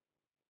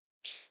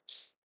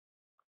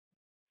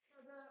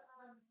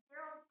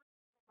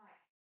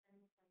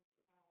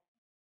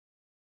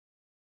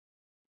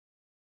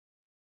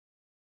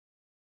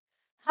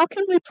 How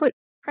can we put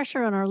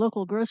pressure on our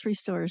local grocery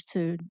stores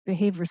to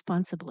behave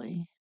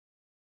responsibly?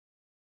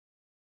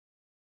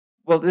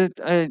 well,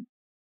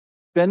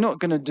 they're not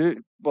going to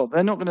do well.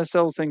 They're not going to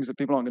sell things that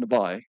people aren't going to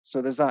buy.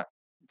 So there's that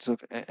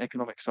sort of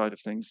economic side of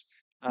things.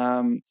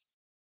 Um,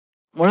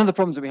 One of the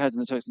problems that we had in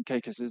the Turks and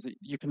Caicos is that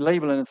you can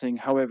label anything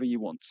however you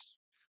want.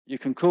 You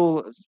can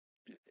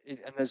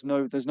and there's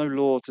no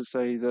law to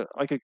say that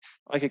I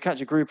could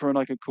catch a grouper and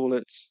I could call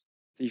it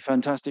the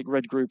fantastic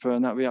red grouper,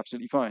 and that would be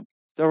absolutely fine.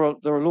 There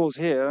are laws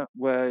here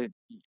where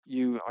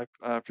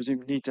I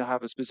presume, need to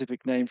have a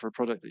specific name for a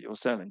product that you're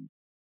selling.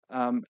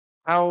 Um,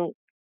 how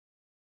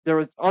There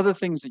are other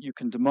things that you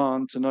can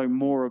demand to know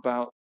more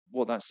about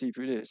what that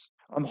seafood is.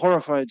 I'm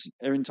horrified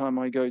every time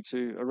I go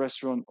to a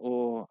restaurant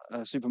or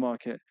a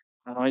supermarket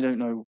and I don't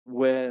know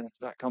where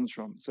that comes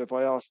from. So if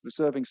I ask the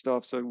serving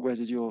staff, so where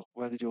did your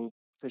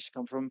fish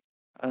come from?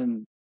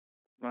 And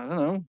I don't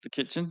know, the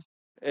kitchen.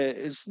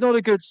 It's not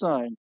a good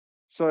sign.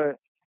 So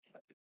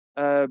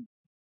uh,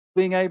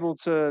 being able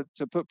to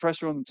put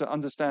pressure on to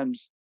understand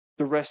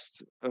the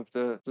rest of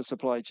the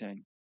supply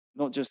chain,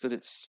 not just that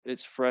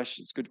it's fresh,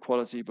 it's good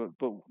quality, but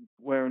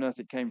where on earth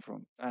it came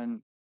from.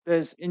 And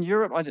there's in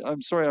Europe,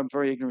 I'm sorry, I'm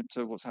very ignorant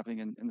to what's happening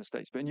in the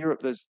States, but in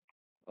Europe, there's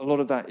a lot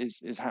of that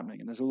is happening,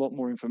 and there's a lot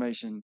more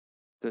information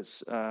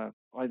that's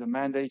either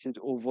mandated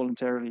or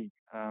voluntarily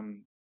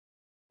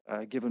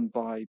given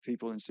by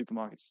people in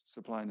supermarkets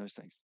supplying those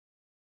things.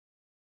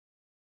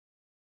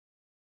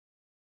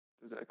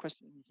 Is there a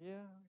question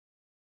here?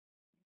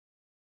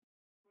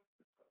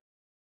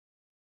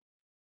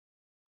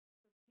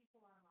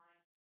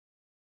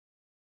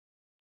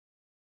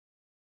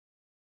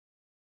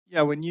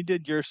 Yeah, when you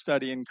did your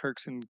study in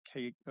Kirks and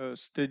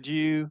Caicos, did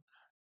you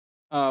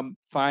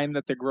find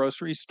that the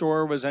grocery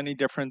store was any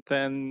different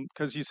than,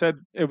 because you said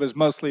it was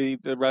mostly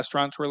the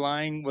restaurants were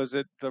lying. Was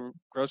it the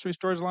grocery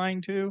stores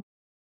lying too?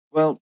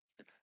 Well,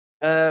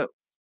 uh,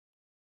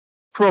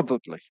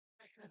 probably.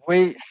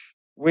 We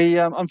we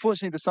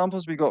unfortunately, the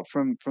samples we got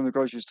from the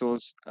grocery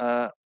stores,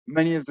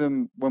 many of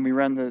them, when we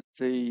ran the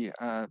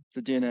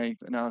DNA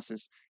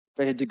analysis,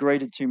 they had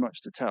degraded too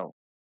much to tell.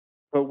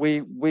 But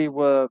we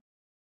were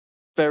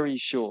very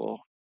sure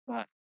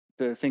that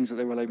the things that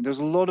they were labeling, there was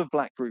a lot of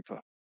black grouper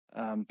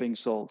being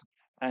sold,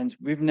 and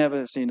we've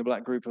never seen a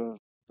black grouper,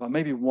 well,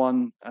 maybe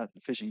one at the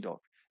fishing dock.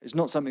 It's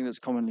not something that's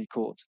commonly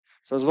caught.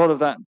 So there's a lot of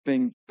that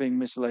being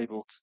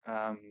mislabeled,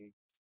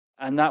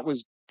 and that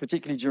was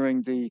particularly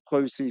during the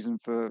closed season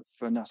for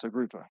Nassau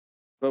grouper.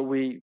 But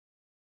we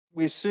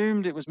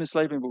assumed it was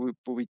mislabeling,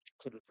 but we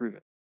couldn't prove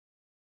it.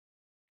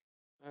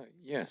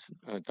 Yes,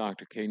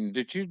 Dr. Caden,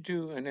 did you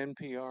do an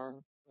NPR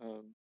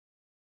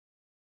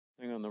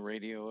thing on the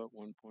radio at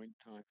one point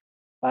in time?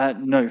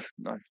 No,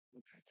 no,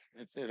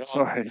 It all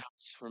sorry.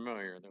 sounds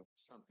familiar. There was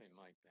something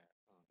like that.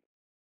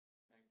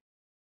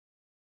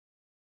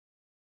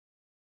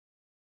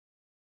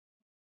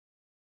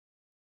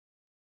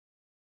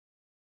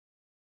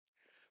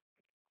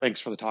 Thanks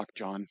for the talk,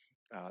 John.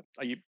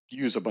 I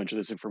use a bunch of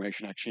this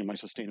information actually in my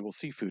sustainable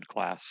seafood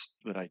class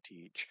that I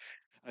teach.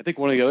 I think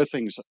one of the other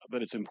things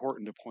that it's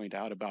important to point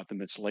out about the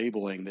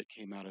mislabeling that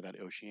came out of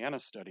that Oceana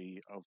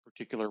study of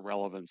particular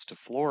relevance to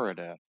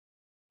Florida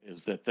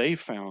is that they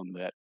found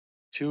that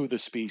two of the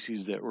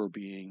species that were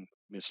being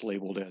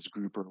mislabeled as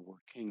grouper were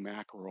king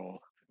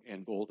mackerel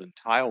and golden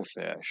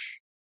tilefish.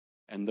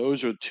 And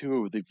those are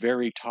two of the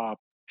very top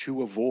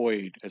to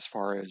avoid as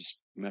far as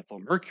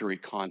methylmercury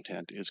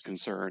content is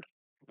concerned.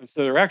 And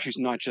so there are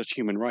actually not just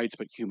human rights,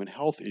 but human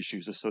health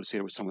issues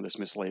associated with some of this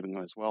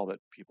mislabeling as well that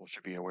people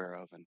should be aware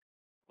of. And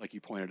like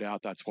you pointed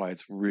out, that's why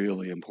it's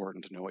really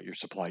important to know what your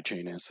supply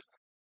chain is.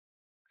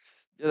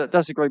 Yeah,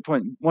 that's a great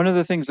point. One of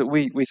the things that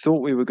we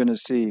thought we were going to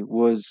see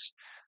was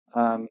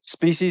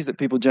species that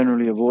people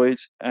generally avoid,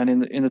 and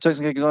in the Turks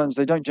and Caicos Islands,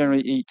 they don't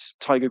generally eat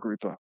tiger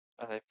grouper.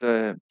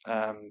 They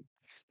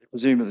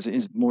presume that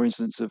there's more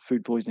incidents of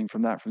food poisoning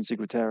from that, from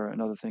ciguatera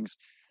and other things,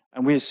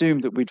 and we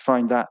assumed that we'd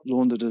find that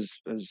laundered as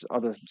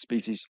other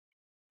species.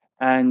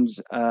 And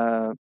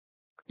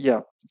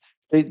yeah,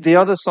 the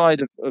other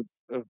side of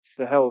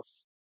the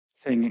health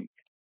thing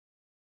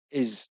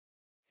is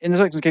in the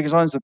Turks and Caicos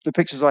Islands. The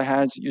pictures I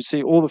had, you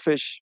see all the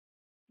fish.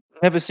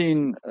 Never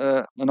seen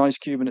an ice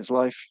cube in its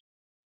life.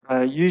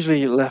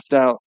 Usually left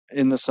out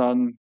in the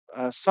sun.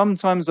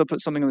 Sometimes they'll put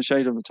something in the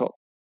shade on the top,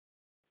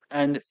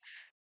 and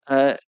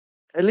uh,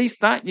 at least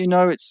that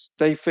it's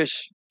they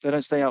fish. They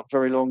don't stay out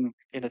very long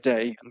in a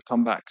day and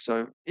come back.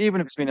 So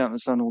even if it's been out in the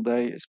sun all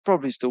day, it's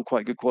probably still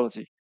quite good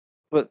quality.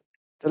 But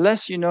the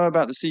less you know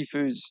about the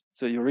seafoods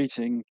that you're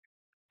eating,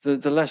 the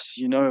less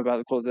you know about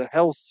the quality, the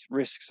health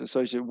risks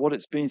associated, what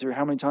it's been through,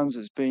 how many times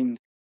it's been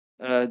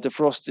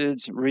defrosted,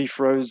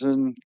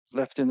 refrozen,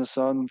 left in the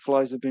sun,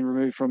 flies have been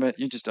removed from it.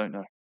 You just don't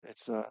know.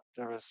 It's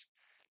there is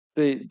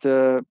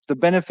the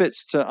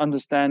benefits to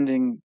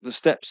understanding the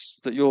steps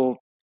that you're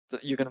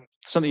gonna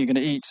something you're gonna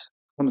eat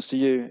comes to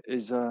you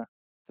is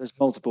there's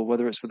multiple,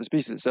 whether it's for the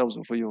species itself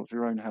or for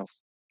your own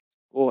health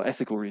or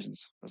ethical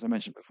reasons, as I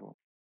mentioned before.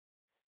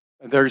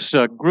 There's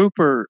a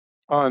grouper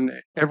on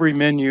every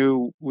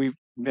menu we've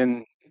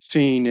been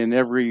seeing in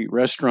every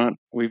restaurant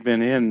we've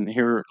been in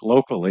here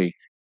locally.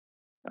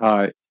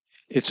 Uh,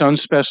 it's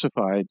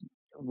unspecified.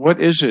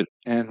 What is it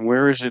and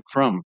where is it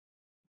from?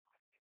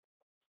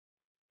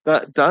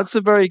 That's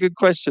a very good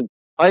question.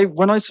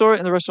 When I saw it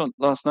in the restaurant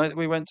last night that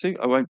we went to,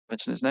 I won't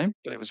mention his name,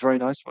 but it was very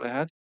nice what I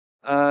had.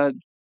 Uh,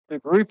 the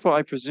grouper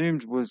I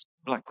presumed was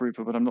black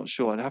grouper, but I'm not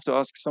sure. I'd have to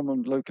ask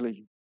someone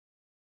locally.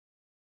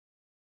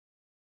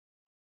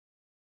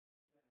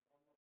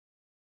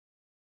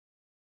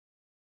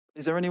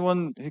 Is there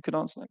anyone who could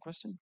answer that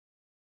question?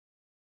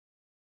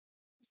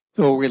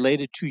 So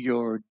related to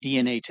your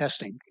DNA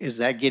testing, is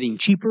that getting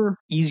cheaper,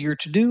 easier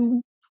to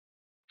do,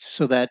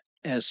 so that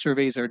as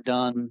surveys are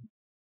done,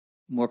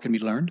 more can be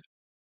learned?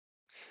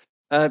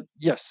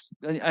 Yes,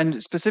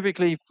 and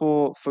specifically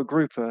for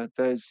grouper,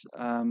 there's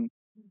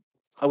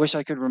I wish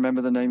I could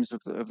remember the names of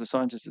the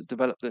scientists that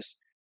developed this,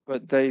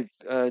 but they've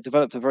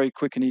developed a very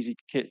quick and easy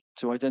kit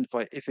to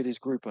identify if it is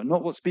grouper,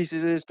 not what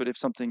species it is, but if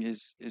something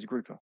is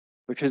grouper,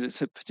 because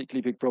it's a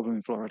particularly big problem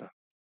in Florida.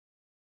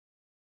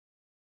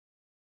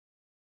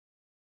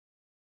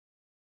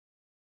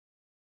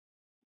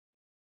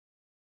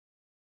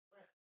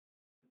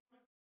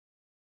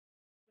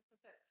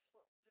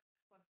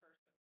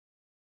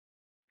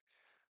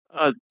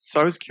 So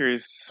I was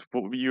curious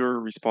what your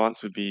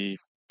response would be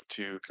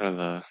to kind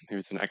of maybe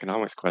it's an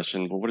economics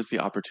question, but what is the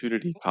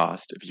opportunity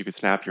cost if you could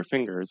snap your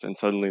fingers and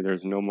suddenly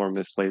there's no more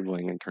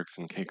mislabeling in Turks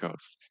and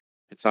Caicos?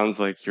 It sounds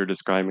like you're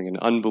describing an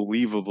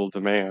unbelievable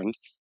demand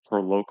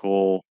for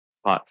local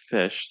hot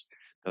fish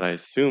that I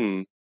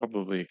assume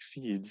probably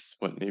exceeds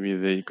what maybe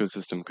the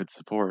ecosystem could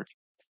support.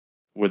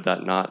 Would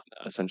that not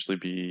essentially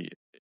be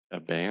a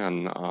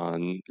ban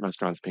on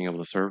restaurants being able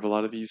to serve a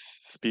lot of these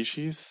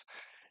species?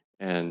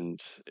 And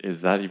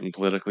is that even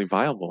politically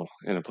viable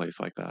in a place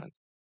like that?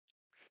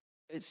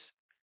 It's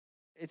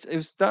it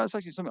was that's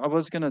actually something I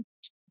was going to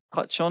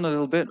touch on a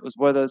little bit was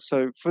whether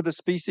so for the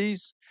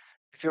species,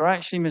 if you're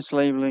actually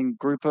mislabeling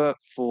grouper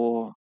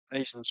for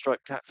Asian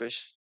striped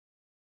catfish,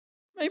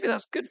 maybe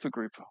that's good for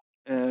grouper.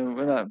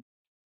 Without,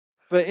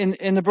 but in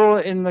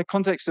the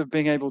context of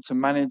being able to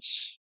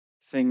manage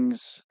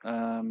things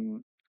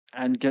and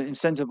get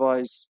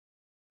incentivize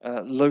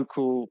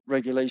local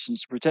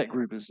regulations to protect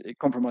groupers, it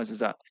compromises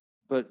that.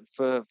 But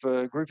for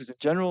groupers in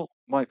general,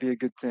 might be a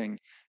good thing.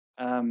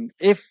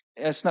 If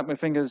I snapped my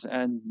fingers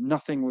and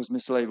nothing was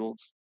mislabeled,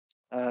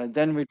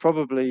 then we'd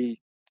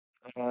probably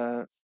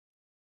the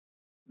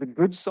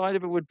good side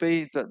of it would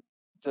be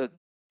that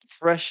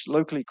fresh,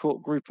 locally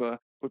caught grouper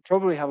would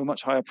probably have a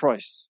much higher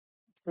price.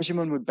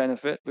 Fishermen would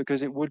benefit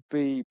because it would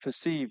be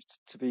perceived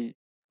to be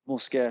more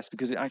scarce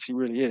because it actually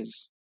really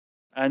is.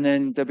 And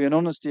then there'd be an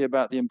honesty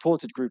about the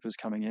imported groupers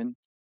coming in,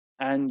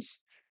 and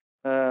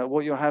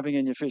what you're having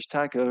in your fish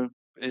taco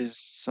is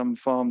some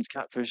farmed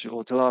catfish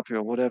or tilapia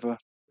or whatever,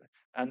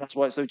 and that's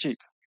why it's so cheap.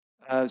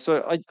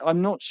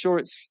 I'm not sure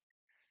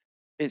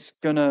it's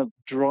going to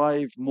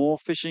drive more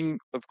fishing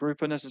of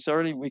grouper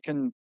necessarily. We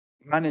can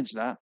manage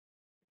that.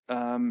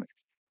 Um,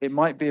 it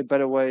might be a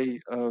better way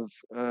of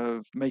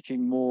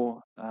making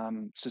more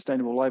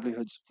sustainable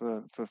livelihoods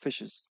for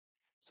fishers.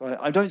 So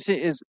I don't see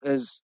it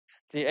as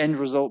the end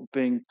result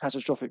being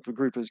catastrophic for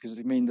groupers because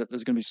it means that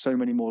there's going to be so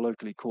many more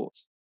locally caught.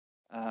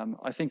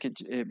 I think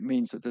it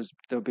means that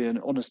there'll be an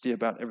honesty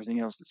about everything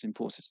else that's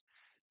imported.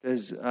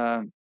 There's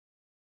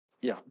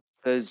yeah,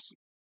 there's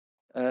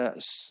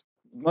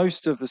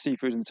most of the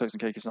seafood in the Turks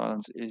and Caicos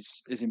Islands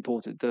is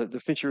imported. The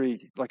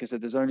fishery, like I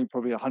said, there's only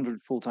probably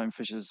 100 full-time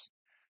fishers.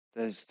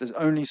 There's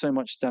only so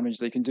much damage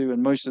they can do,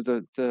 and most of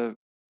the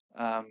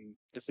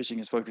fishing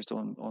is focused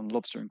on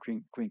lobster and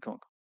queen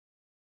conch.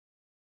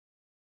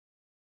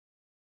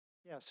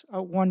 Yes,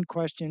 one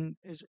question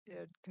is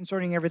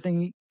concerning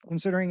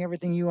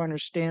everything you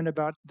understand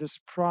about this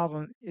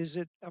problem. Is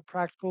it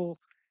practical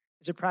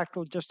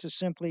just to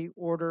simply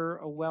order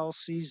a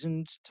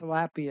well-seasoned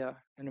tilapia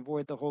and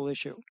avoid the whole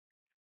issue?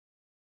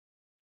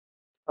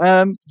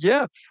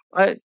 Yeah,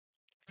 I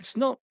it's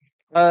not.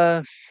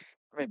 I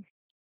mean,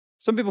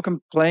 some people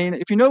complain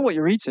if you know what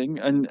you're eating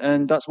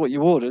and that's what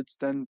you ordered,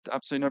 then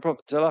absolutely no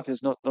problem. Tilapia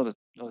is not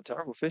a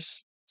terrible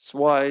fish. It's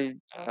why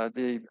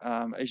the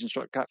Asian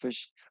striped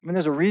catfish. I mean,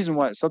 there's a reason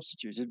why it's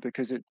substituted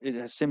because it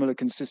has similar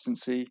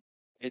consistency.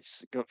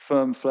 It's got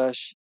firm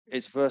flesh.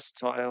 It's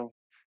versatile.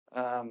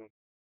 Um,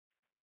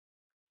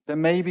 there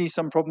may be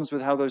some problems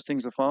with how those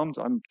things are farmed.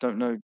 I don't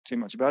know too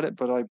much about it,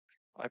 but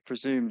I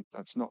presume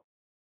that's not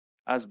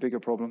as big a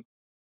problem.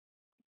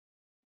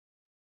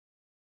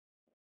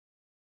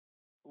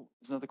 Oh,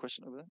 there's another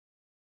question over there.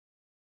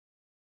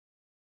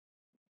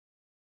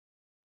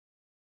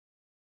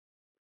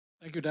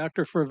 Thank you,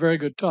 Doctor, for a very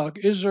good talk.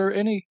 Is there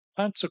any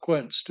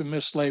consequence to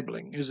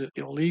mislabeling? Is it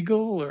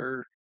illegal,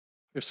 or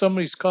if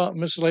somebody's caught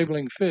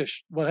mislabeling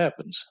fish, what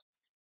happens?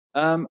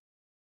 Um,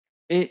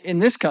 in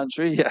this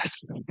country,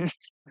 yes,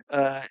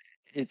 uh,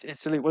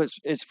 it's illegal. Well,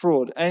 it's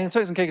fraud. And in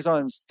Turks and Caicos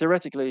Islands,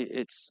 theoretically,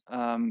 it's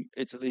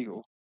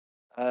illegal.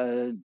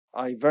 Uh,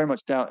 I very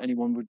much doubt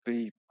anyone would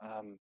be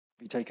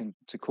taken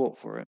to court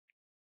for it.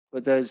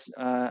 But there's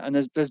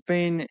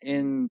been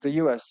in the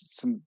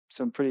US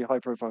some pretty high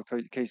profile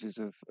cases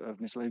of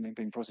mislabeling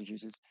being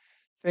prosecuted.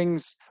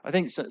 Things I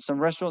think some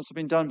restaurants have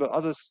been done, but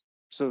others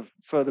sort of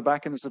further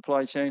back in the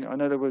supply chain. I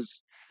know there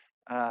was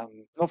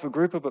not for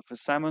grouper, but for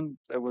salmon,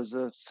 there was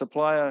a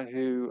supplier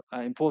who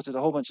imported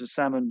a whole bunch of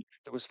salmon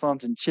that was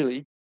farmed in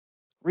Chile,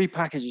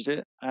 repackaged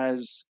it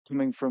as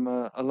coming from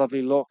a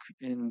lovely loch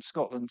in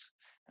Scotland,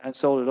 and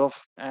sold it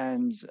off,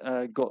 and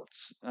got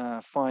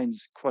fined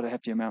quite a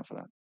hefty amount for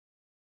that.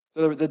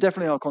 So there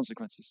definitely are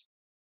consequences.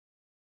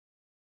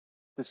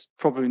 There's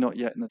probably not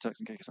yet in the Turks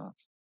and Caicos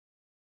Islands.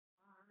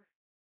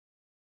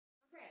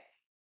 Okay.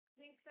 I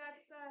think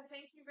that's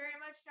thank you very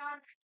much, John,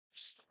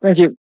 Thank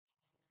you.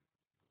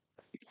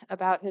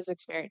 about his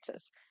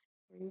experiences.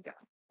 There you go.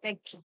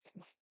 Thank you.